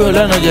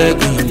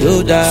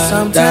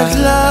 Sometimes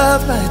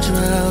love might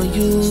drown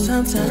you.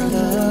 Sometimes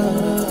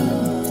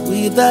love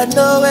without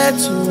nowhere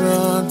to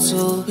run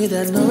to.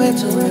 Without nowhere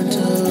to run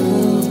to.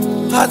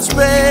 Hearts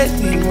break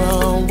me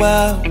wrong,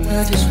 wow. I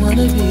just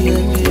wanna be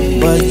happy,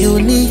 but you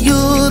need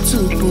you to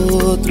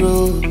pull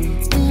through.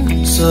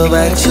 So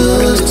I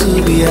choose to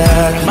be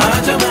happy.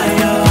 Majo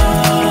Maya,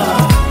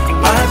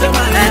 Majo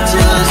Maya. I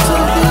choose to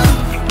be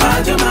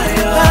Majo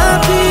Maya,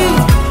 happy.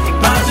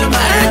 Majo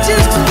Maya, I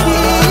choose to be.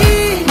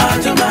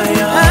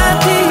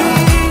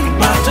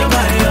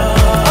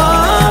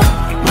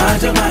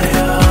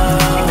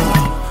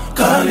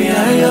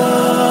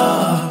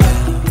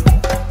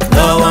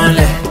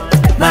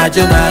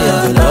 Majo-Mayo,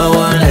 low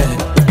only.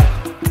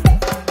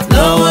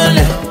 Low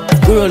only.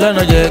 Kúrò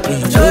lọ́nà jẹ́ kí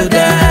n jó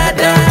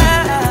dáadáa.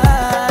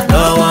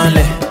 Low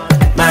only.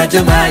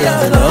 Majo-Mayo,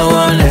 low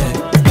only.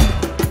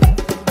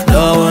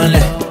 Low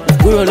only.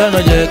 Kúrò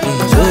lọ́nà jẹ́ kí n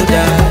jó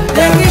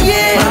dáadáa.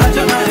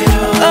 Majo-Mayo.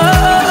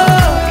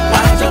 Oh,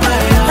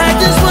 Majo-Mayo. I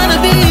just wanna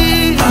be.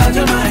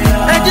 Majo-Mayo.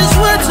 I just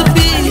want to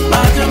be.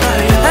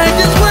 Majo-Mayo. I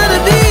just wanna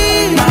be.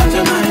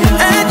 Majo-Mayo.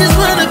 I just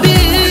wanna be.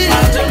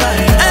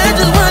 Majo-Mayo. I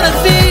just wanna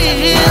feel.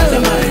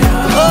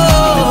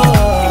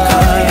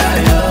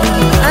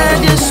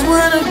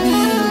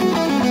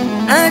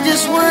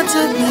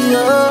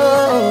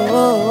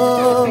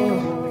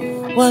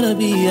 Wanna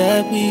be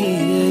happy,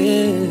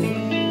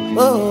 yeah.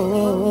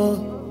 Oh.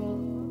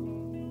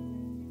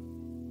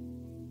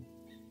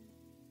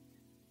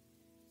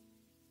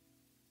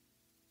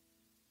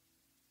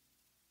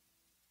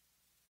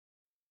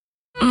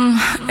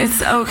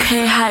 It's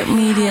okay, hype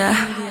media.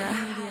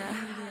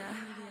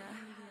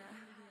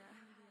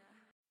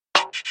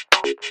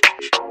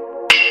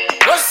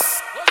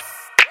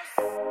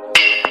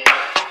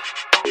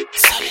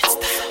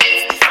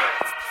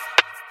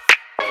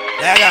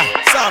 Yeah,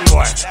 sound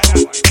boy.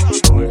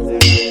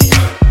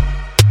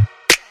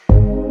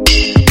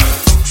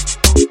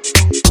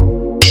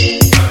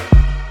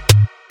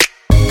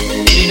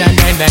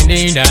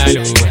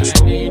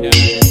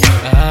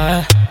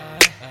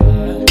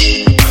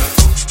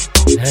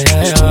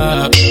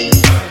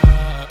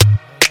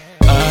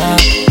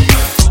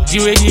 The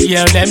way the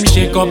girl them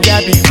shake up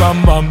their big bum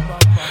bum.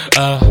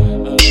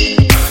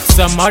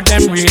 Some of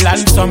them real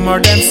and some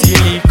of them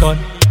silicone.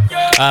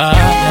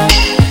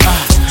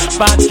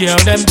 Bad girl,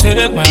 them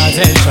take my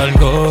attention,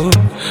 go.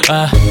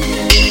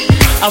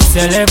 I'll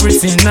sell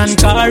everything and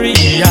carry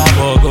a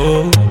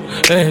go.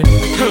 Hey.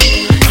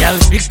 Girl,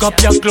 pick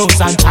up your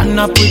clothes and turn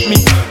up with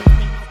me.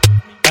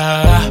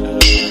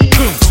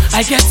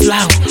 I get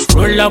loud,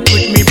 roll up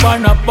with me,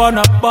 burn up.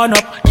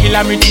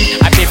 Killer me tea,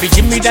 baby,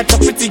 give me that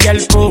pretty girl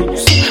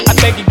pose. I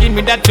beg you, give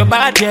me that your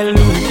bad girl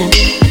Loko.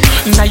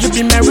 Now you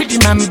be my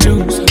rhythm and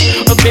blues.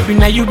 Oh baby,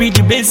 now you be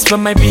the bass for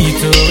my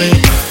beat,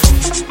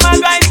 My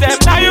guys, them,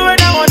 now you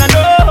ain't wanna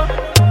know.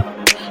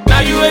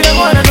 Now you ain't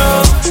wanna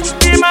know.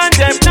 Demand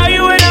them, now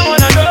you ain't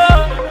wanna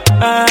know.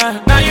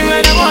 Now you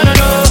ain't wanna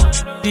know.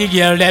 The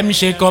girl, them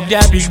shake up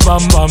their big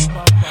bum bum.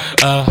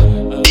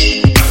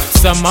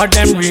 Some of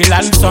them real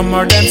and some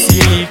of them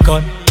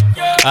silicone.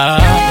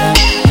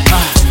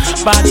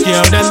 Bad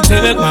girl, them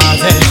take my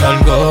attention,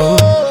 go.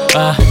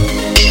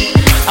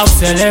 I'll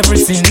sell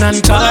everything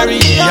and carry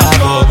a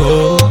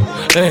go.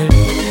 Hey.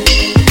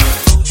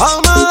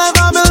 All my life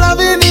I've been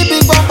loving the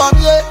big bum bum,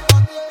 yeah.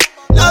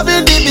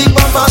 Loving the big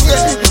bum bum,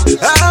 yeah.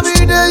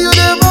 Every day you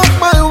dey rock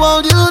my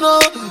world, you know.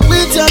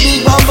 With your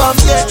big bum bum,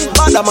 yeah.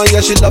 Madam,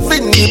 yeah, she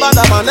loving me,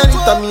 madam.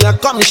 Anytime me I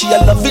come, she a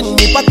loving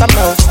me, pattern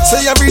now.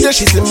 Say every day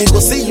she see me go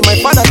see my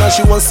father now.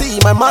 She won't see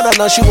my mother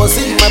now. She won't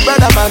see my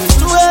brother, man.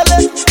 Too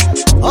early.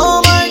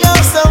 Oh my girl,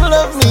 still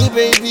love me,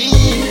 baby.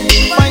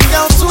 My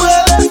girl too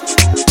early.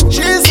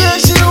 She said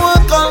she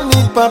won't call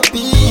me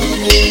papi,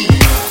 yeah.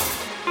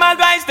 My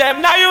guys,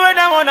 them, now you ain't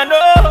wanna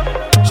know.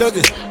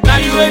 Shuggy. Now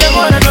you ain't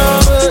wanna know.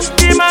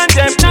 Demand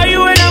them, now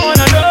you ain't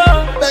wanna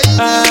know.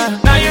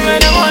 Now you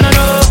ain't wanna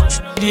know.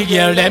 The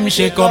girl, them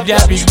shake up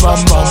their big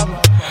bum bum.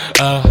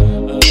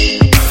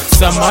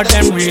 Some of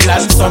them real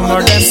and some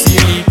of them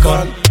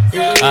silicone.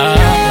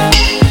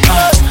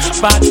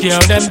 Bad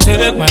girl, them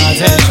take my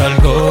attention,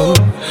 go.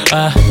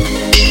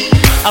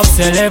 I'll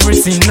sell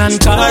everything and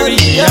carry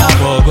a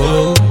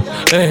go.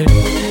 Hey.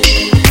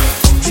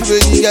 The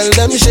way girl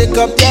them shake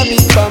up their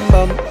big bam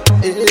bam.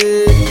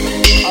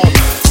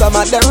 Some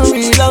of them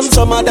real and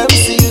some of them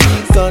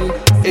silicone.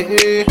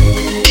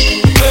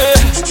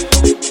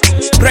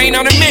 Brain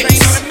on the mix.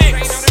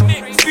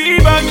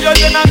 Fever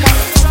just in a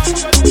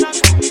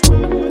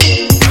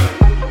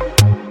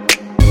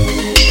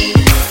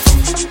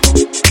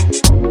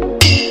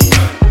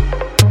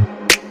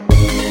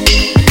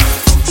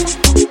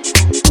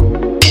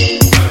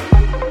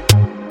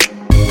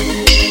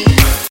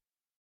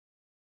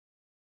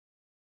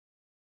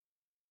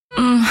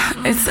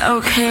It's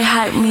okay,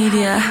 hype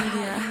media.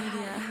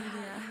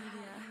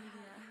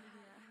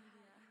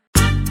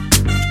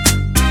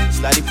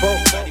 Slidey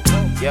Pope.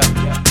 Yeah.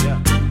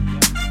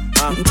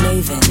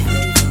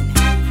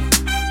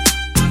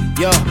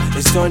 Yo,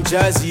 it's Don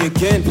Jazzy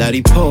again.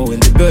 Lottie Poe in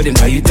the building,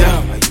 how you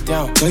down? How you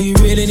down? Girl, you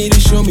really need to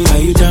show me how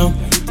you down.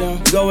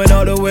 Going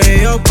all the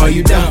way up, are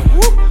you down?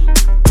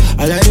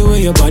 I like the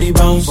way your body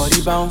bounce.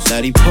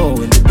 Lottie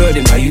Poe in the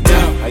building, how you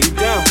down? How you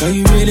down? Girl,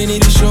 you really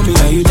need to show me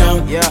how you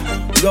down. Yeah.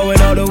 Going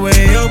all the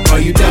way up,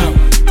 are you down?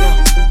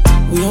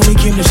 We only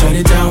came to shut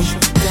it down.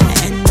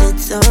 And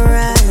it's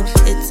alright,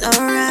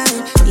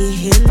 you're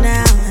here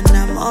now and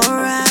I'm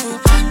alright.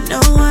 No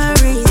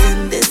worries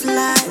in this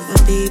life,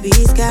 but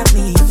baby's got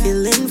me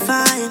feeling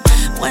fine.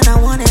 When I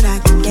want it, I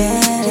can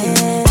get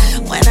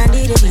it. When I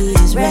need it, he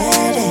is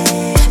ready.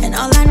 And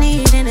all I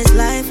need in his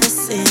life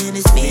is sin.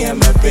 It's me and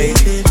my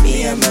baby,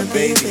 me and my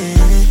baby.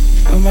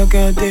 Oh my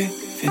God,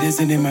 if it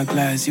isn't in my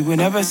glass, you will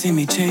never see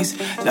me chase.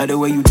 Like the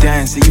way you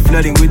dance, and you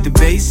flirting with the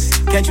bass.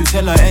 Can't you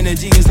tell our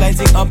energy is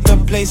lighting up the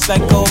place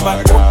like oh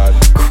my God,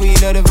 queen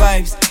of the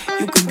vibes.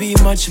 You can be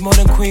much more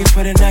than queen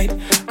for the night.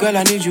 Girl,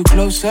 I need you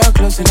closer,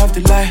 close enough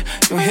to lie.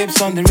 Your hips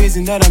on the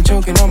reason that I'm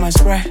choking on my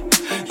Sprite.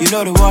 You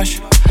know the wash,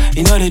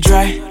 you know the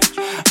dry.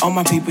 All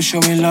my people show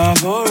me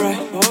love, alright.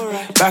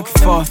 Back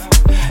and forth,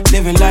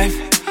 living life.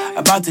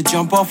 About to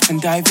jump off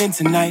and dive in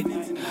tonight.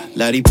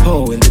 Lottie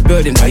Poe in the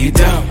building, how you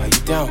down? How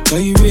you down? Girl,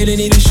 you really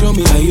need to show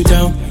me how you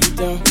down.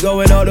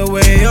 Going all the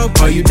way up,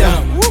 are you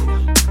down?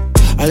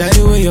 I like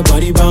the way your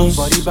body bounce.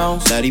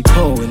 Lottie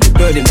Poe in the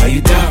building, how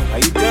you down? How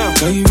you down?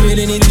 Girl, you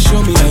really need to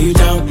show me how you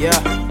down. Yeah.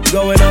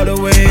 Going all the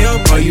way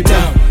up, are you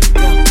down?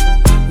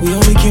 We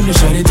only came to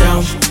shut it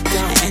down.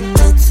 And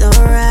it's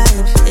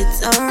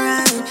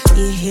alright,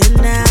 you're here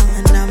now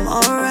and I'm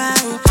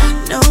alright.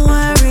 No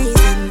worries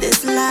in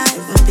this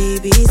life, but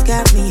baby's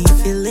got me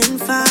feeling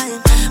fine.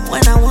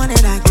 When I want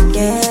it, I can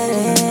get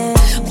it.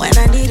 When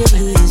I need it,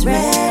 he is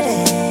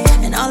ready.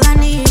 And all I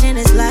need in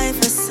his life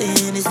is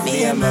sin. It's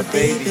me and my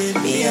baby,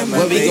 me and my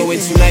Where baby. we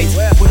going tonight?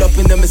 Pull up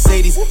in the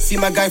Mercedes. See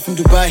my guy from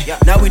Dubai.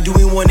 Now we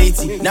doing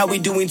 180. Now we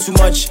doing too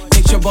much.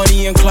 Picture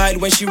Bonnie and Clyde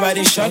when she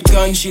riding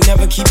shotgun. She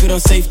never keep it on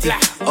safety.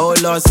 Oh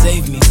Lord,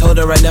 save me. Told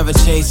her I never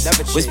chase.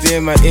 Whisper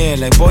in my ear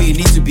like, boy, you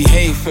need to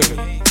behave.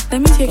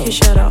 Let me take your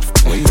shirt off.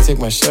 Will you take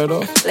my shirt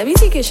off? Let me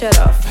take your shirt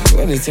off.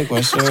 Let me take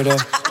my shirt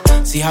off.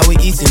 See how we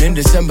eating in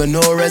December,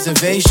 no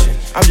reservation.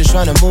 I'm just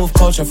trying to move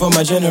culture for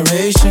my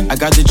generation. I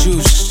got the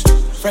juice,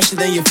 fresher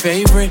than your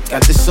favorite.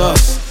 Got the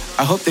sauce,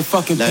 I hope they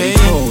fucking pay.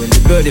 In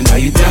the building, how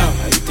you down?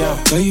 How you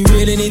down? Girl, you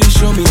really need to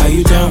show me how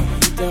you down.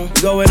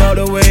 Going all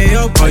the way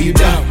up, are you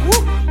down?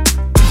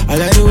 I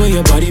like the way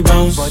your body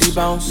bounce.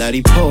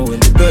 Lottie Poe in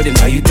the building,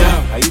 how you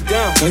down? How you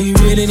down? Girl, you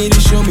really need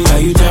to show me how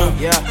you down.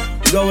 Yeah.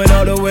 Going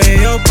all the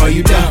way up, are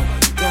you down?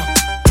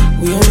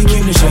 We only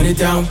came to shut it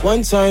down.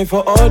 One time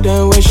for all,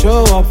 then we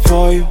show up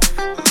for you.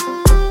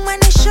 When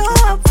they show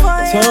up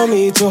for you, tell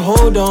me to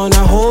hold on,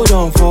 I hold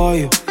on for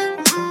you.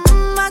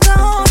 I can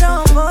hold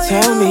on for you.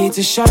 Tell me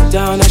to shut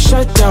down, I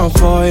shut down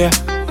for you.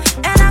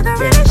 And I can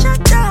really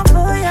shut down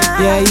for you.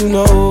 Yeah, you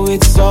know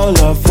it's all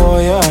love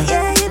for you.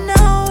 Yeah, you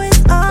know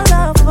it's all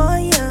love for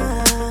you.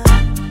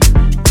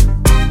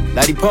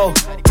 Lottie Poe,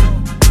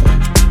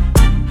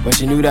 but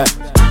you knew that.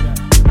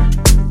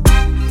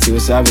 See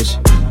what's savage?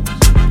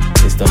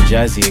 It's Don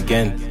Jazzy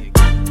again.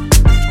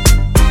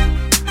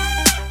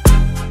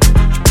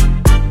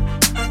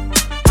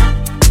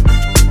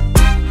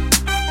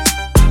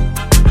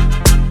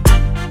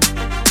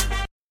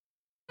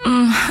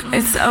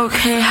 It's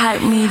okay,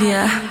 hype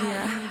media.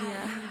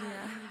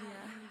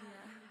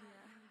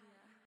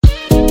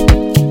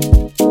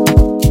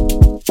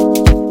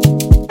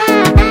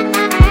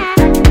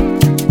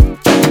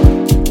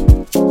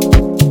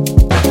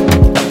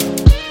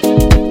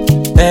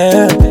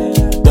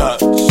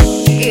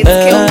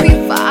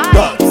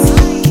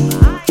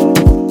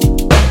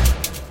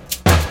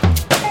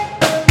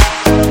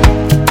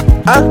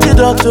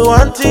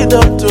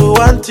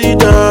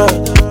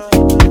 Antidote.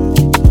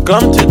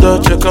 Come to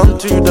Dutch, come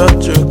to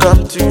Dutch,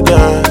 come to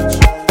Dutch.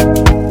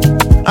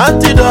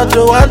 Antidote.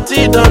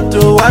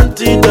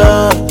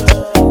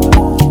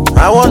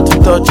 I want to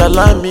touch,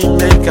 allow me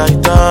make I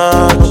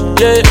touch.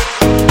 Yeah,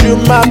 you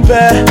my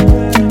pair,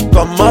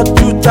 come on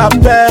to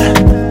taper.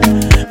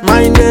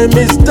 My name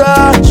is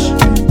Dutch.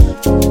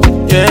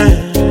 Yeah,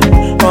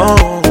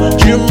 oh,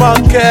 you my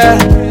care,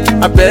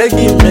 I beg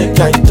you make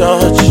I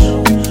touch.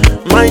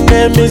 My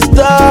name is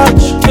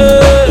Dutch.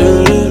 Yeah.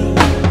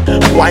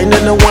 Wine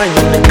and a wine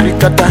in the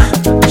cricketer,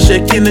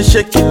 shaking the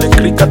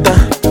cricketer.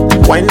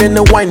 Wine and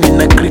a wine in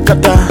the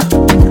cricketer.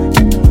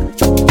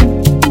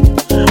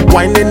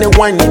 Wine and a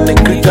wine in the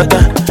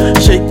cricketer,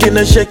 shaking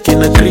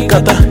the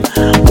cricketer.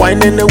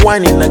 Wine and a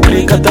wine in the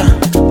cricketer.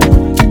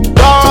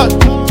 God,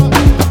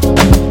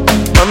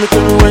 mommy,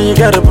 tell me when you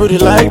got a booty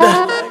like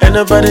that. Ain't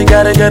nobody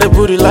got a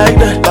booty like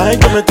that.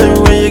 Mommy, tell me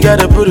when you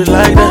got a booty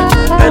like that.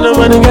 Ain't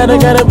nobody got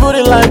a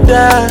booty like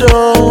that.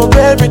 Oh,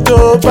 baby,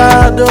 do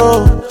bad,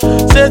 oh.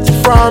 Set it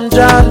from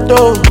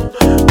Janto,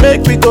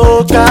 make me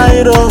go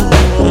Cairo,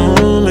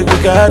 make me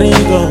carry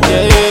go.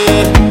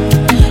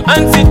 Yeah.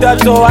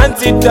 Antidote.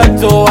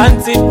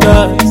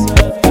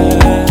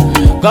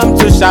 Come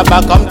to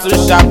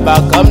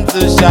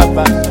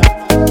Shabba.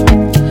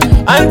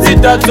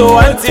 Antidote, oh,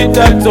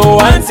 antidote, oh,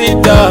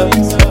 antidote.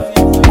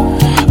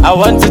 I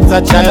want to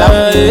touch and I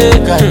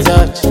can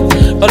touch.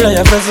 All of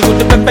your friends with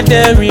the pepper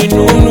there in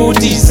no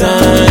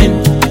design.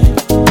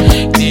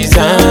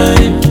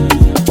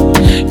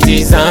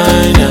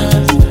 Designer.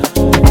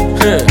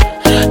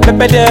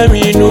 Pepper there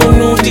in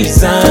no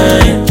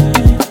design.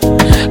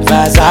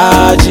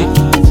 Versace.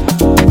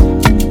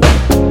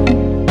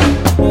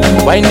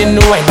 Whining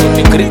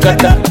the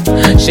cricata.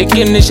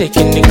 Shaking the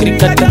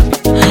cricata.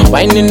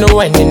 Whining the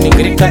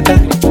cricata.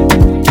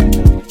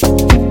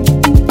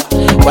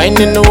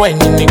 Whining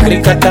the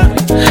cricata.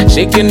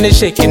 Shaking the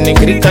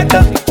cricata.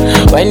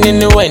 Whining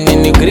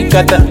the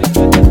cricata.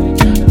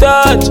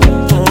 Touch.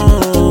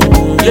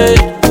 Yeah.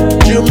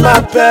 Tu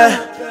m'appelles.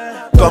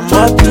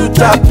 Comment tu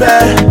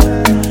t'appelles?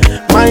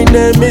 My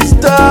name is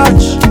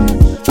Touch.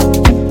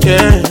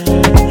 Yeah.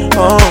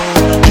 Oh.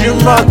 Tu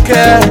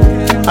m'appelles.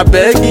 I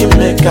beg you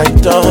make I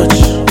touch.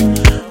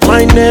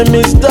 My name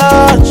is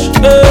Touch.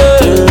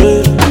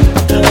 Hey.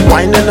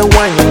 Whining the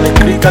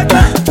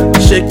cricata.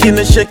 Shaking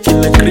the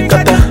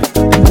cricata.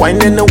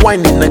 Whining the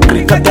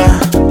cricata.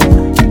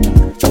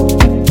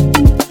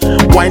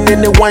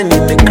 Whining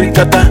the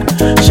cricata.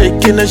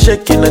 Shaking the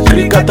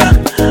cricata.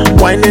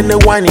 Whining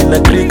the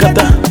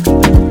cricata.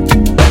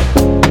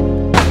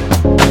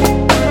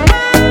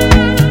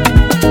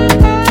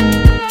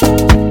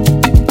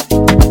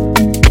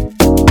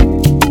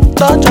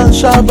 Touch and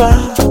Shaba,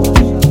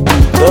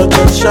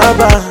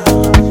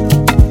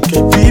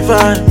 KP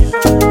vibes.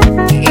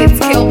 It's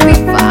KP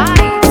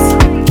vibes.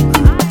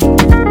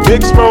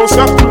 Big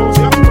sponsor.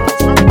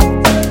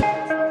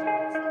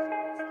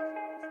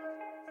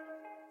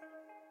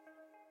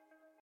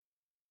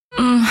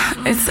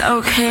 It's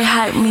okay,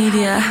 hype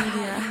media.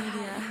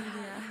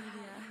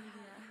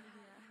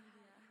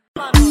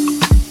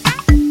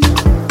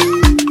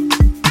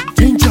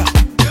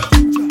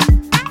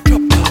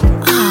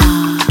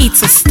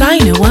 It's a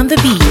Steiner on the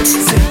beat.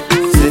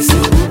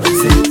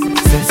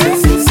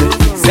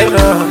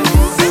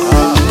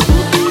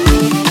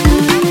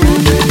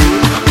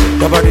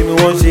 Nobody me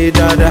want say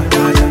dada.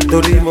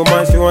 Don't leave my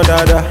man, she want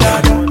dada. I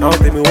don't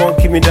think me want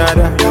keep me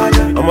dada.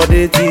 I'm a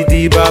day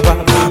TD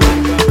baba.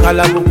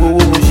 Kala mugo wo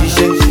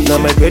shishe. Now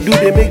my bedu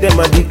they make them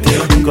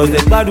addicted. Cause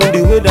they bad on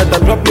the way that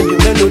I'm dropping the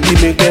melody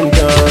make them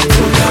dance.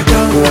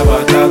 Oh yeah,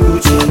 bata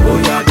Gucci. Oh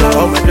yeah,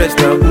 all my dress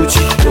na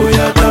Gucci. Oh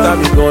yeah, bata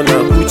me gonna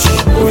Gucci.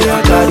 Oh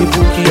yeah, daddy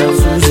Buki and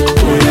Susie.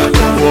 Oh yeah,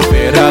 oh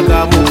Ferraka,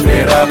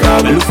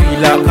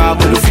 Lufila,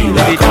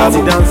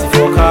 they dance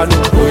for Kano.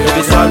 Oh yeah,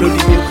 they swallow the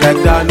milk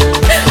like Dano.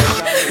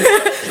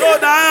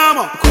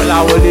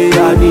 Kolawole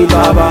Ani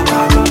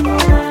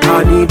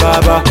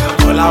Baba,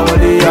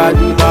 Kolawole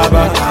Ani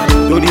Baba,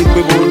 Dodi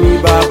Kweboni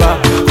Baba,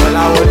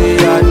 Kolawole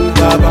Ani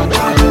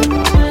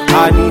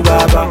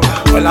Baba,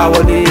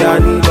 Kolawole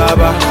Ani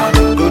Baba,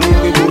 Dodi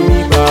Kweboni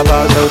Baba.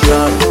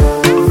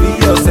 Free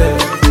yourself,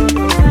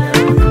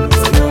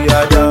 say we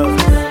are down.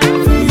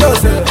 Free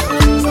yourself,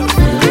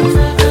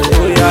 say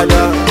we are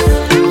down.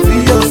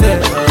 Free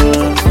yourself,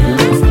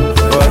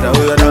 brother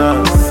we are down.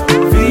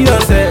 Free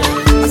yourself,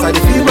 as I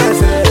feel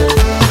myself.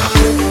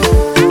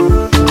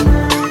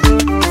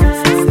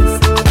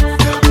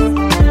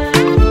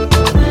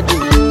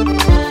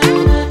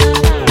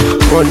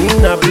 Money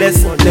na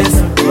blessing,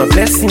 my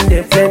blessing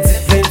they plenty.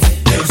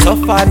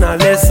 Suffer na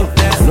lesson,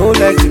 no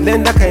like to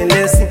learn that kind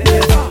lesson.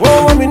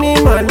 Oh, I'm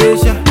in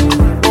Malaysia,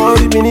 oh,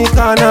 I'm in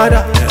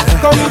Canada.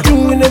 Come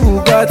through in a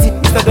Bugatti,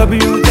 Mr.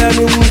 W, tell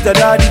me who's the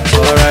daddy.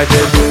 Alright,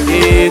 then,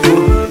 ego,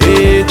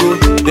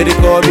 they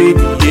call me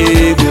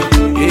Diego.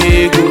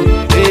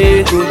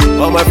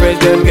 All my friends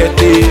them get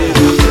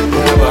ego.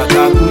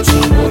 Bata Gucci,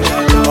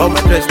 all my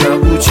dress na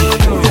Gucci.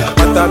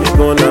 Bata me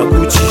gonna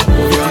Gucci,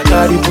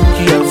 daddy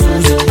Buki and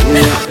Susie.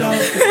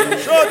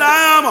 Show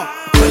them.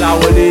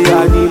 Kolawole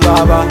Ani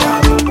Baba,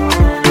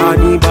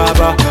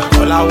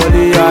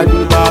 Kolawole Ani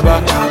Baba,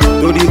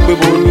 Dodi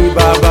Kweboni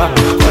Baba,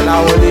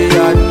 Kolawole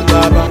Ani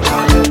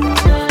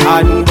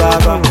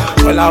Baba,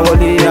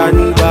 Kolawole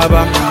Ani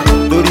Baba,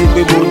 Dodi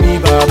Kweboni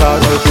Baba.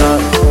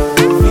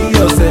 Free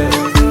yourself,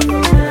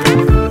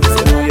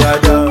 say we are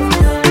down.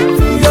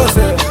 Free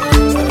yourself,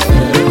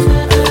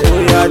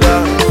 we are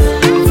down.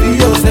 Free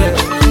yourself,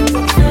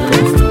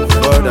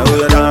 brother we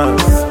are down.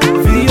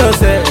 Free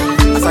yourself,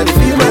 as I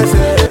feel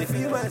myself.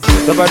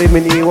 Nobody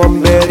many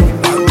one berry,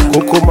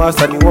 Coco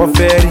Master ni one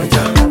ferry.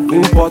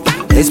 Import,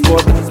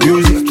 export,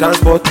 music,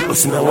 transport,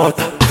 what's in the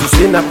water? You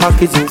send a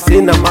packaging,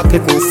 send a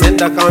marketing,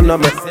 send account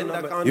number.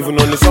 Even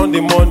on the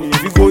Sunday morning,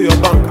 if you go your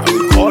bank, I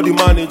will call the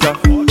manager.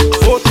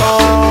 So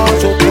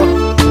tough, you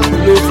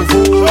love to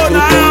go, so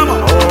tough.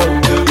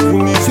 You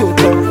need so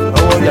tough,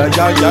 yeah,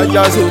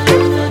 so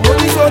tough.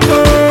 Money so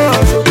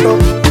tough, you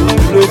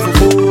love to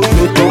go,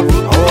 so tough.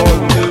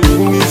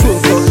 You need so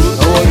tough,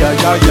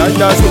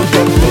 yeah, so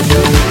tough.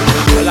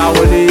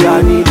 Kolawole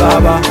Ani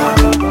Baba,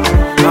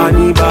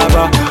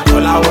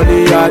 Kolawole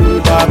Ani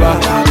Baba,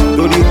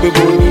 Dodi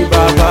Kweboni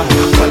Baba,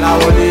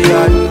 Kolawole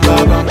Ani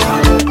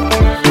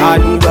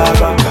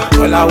Baba,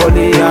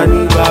 Kolawole Ani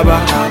Baba,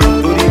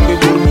 Dodi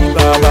Kweboni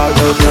Baba.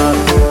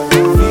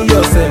 Free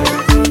yourself.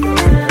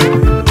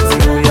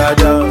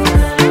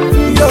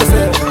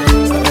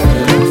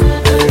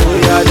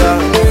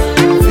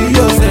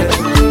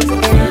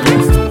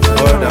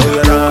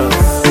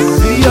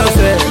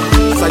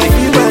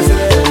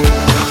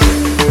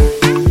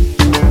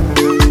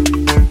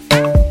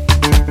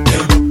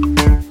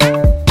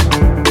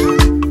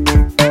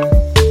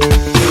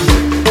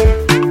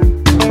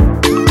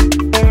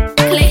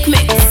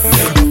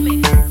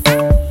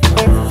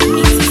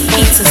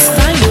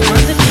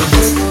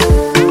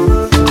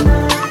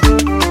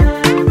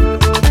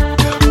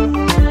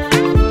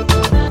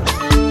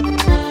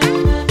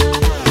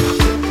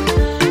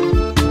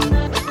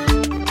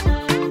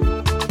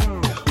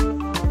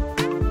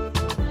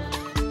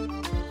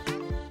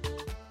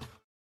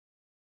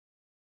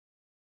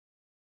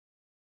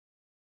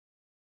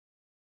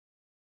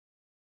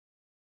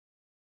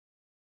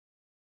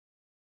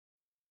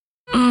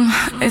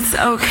 It's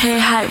okay,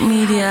 hype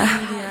media.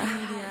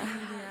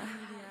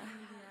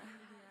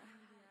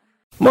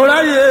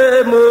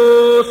 Muraye mo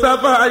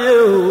safaye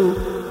o,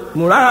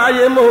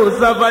 muraye mo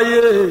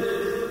safaye.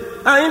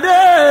 Ainde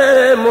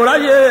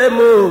muraye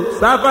mo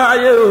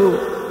safaye o,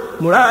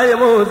 muraye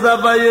mo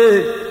safaye.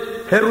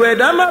 Ẹ̀rù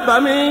ẹ̀dá má bà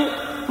mí,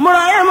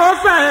 muraye mo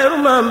sa ẹ̀rù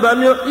má bà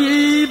mí o.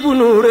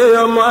 Ibùnúre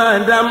ọmọ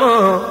àdámọ̀,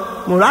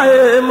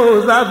 muraye mo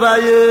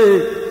safaye.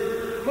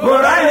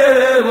 Muraye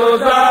mo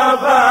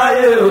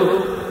safaye o,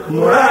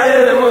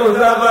 muraye mo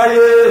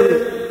safaye.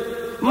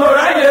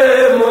 Muraye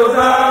mo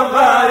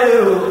safaye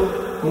o.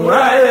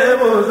 Muraye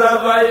mo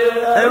safaye,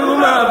 ẹ̀rù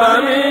má bà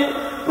mí.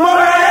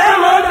 Muraye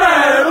mo sa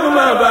ẹ̀rù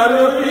má bà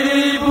mí.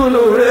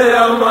 Ibùnúre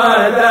ọmọ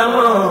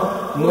àdámọ̀,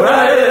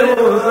 muraye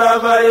mo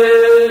safaye.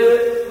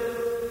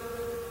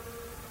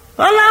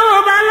 Ọlọ́wọ́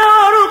bá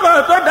lórúkọ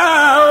tó dá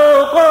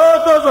oko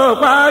tó sọ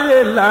páyé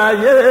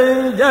láyé ń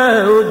jẹ́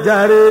ó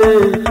jàre.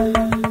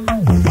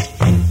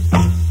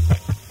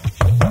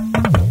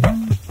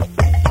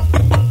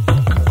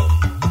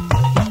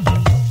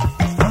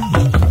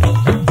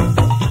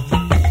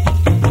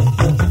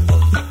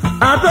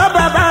 Àtọ́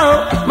bàbá o,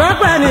 má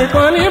pẹ́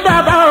nìkan ní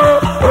bàbá o,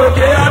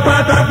 òkè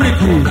apáta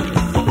pìtì.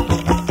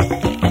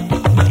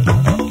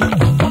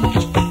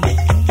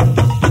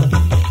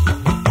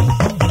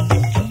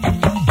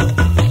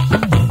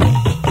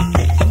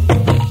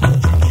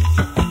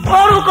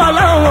 Orúkọ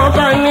láwọn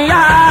ọba ní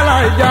yàrá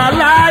ìjà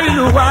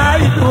láìlú wá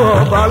ìlú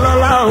ọba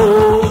lọ́la o.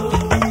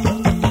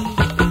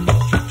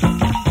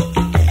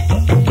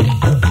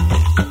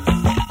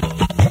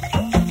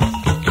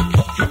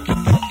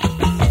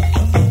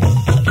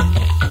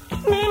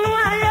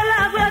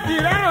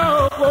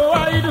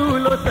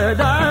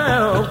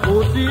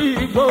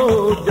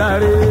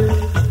 Jàre.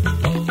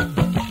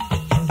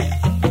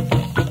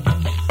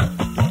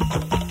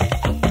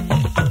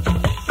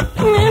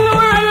 Nínú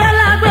ayé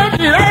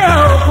lágbèjì rẹ̀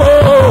òkò,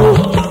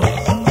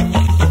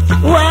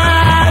 wá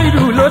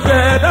ìlú ló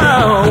ṣẹ̀dá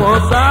ọ̀wọ́n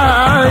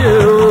sáyé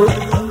o.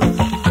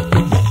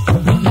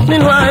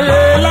 Nínú ayé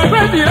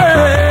lágbèjì rẹ̀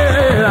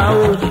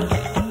àwọ̀,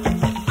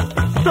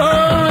 tó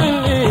rìn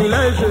ní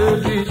ilé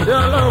ìṣèjì tí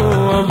ọlọ́run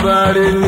ọba rẹ̀ ni.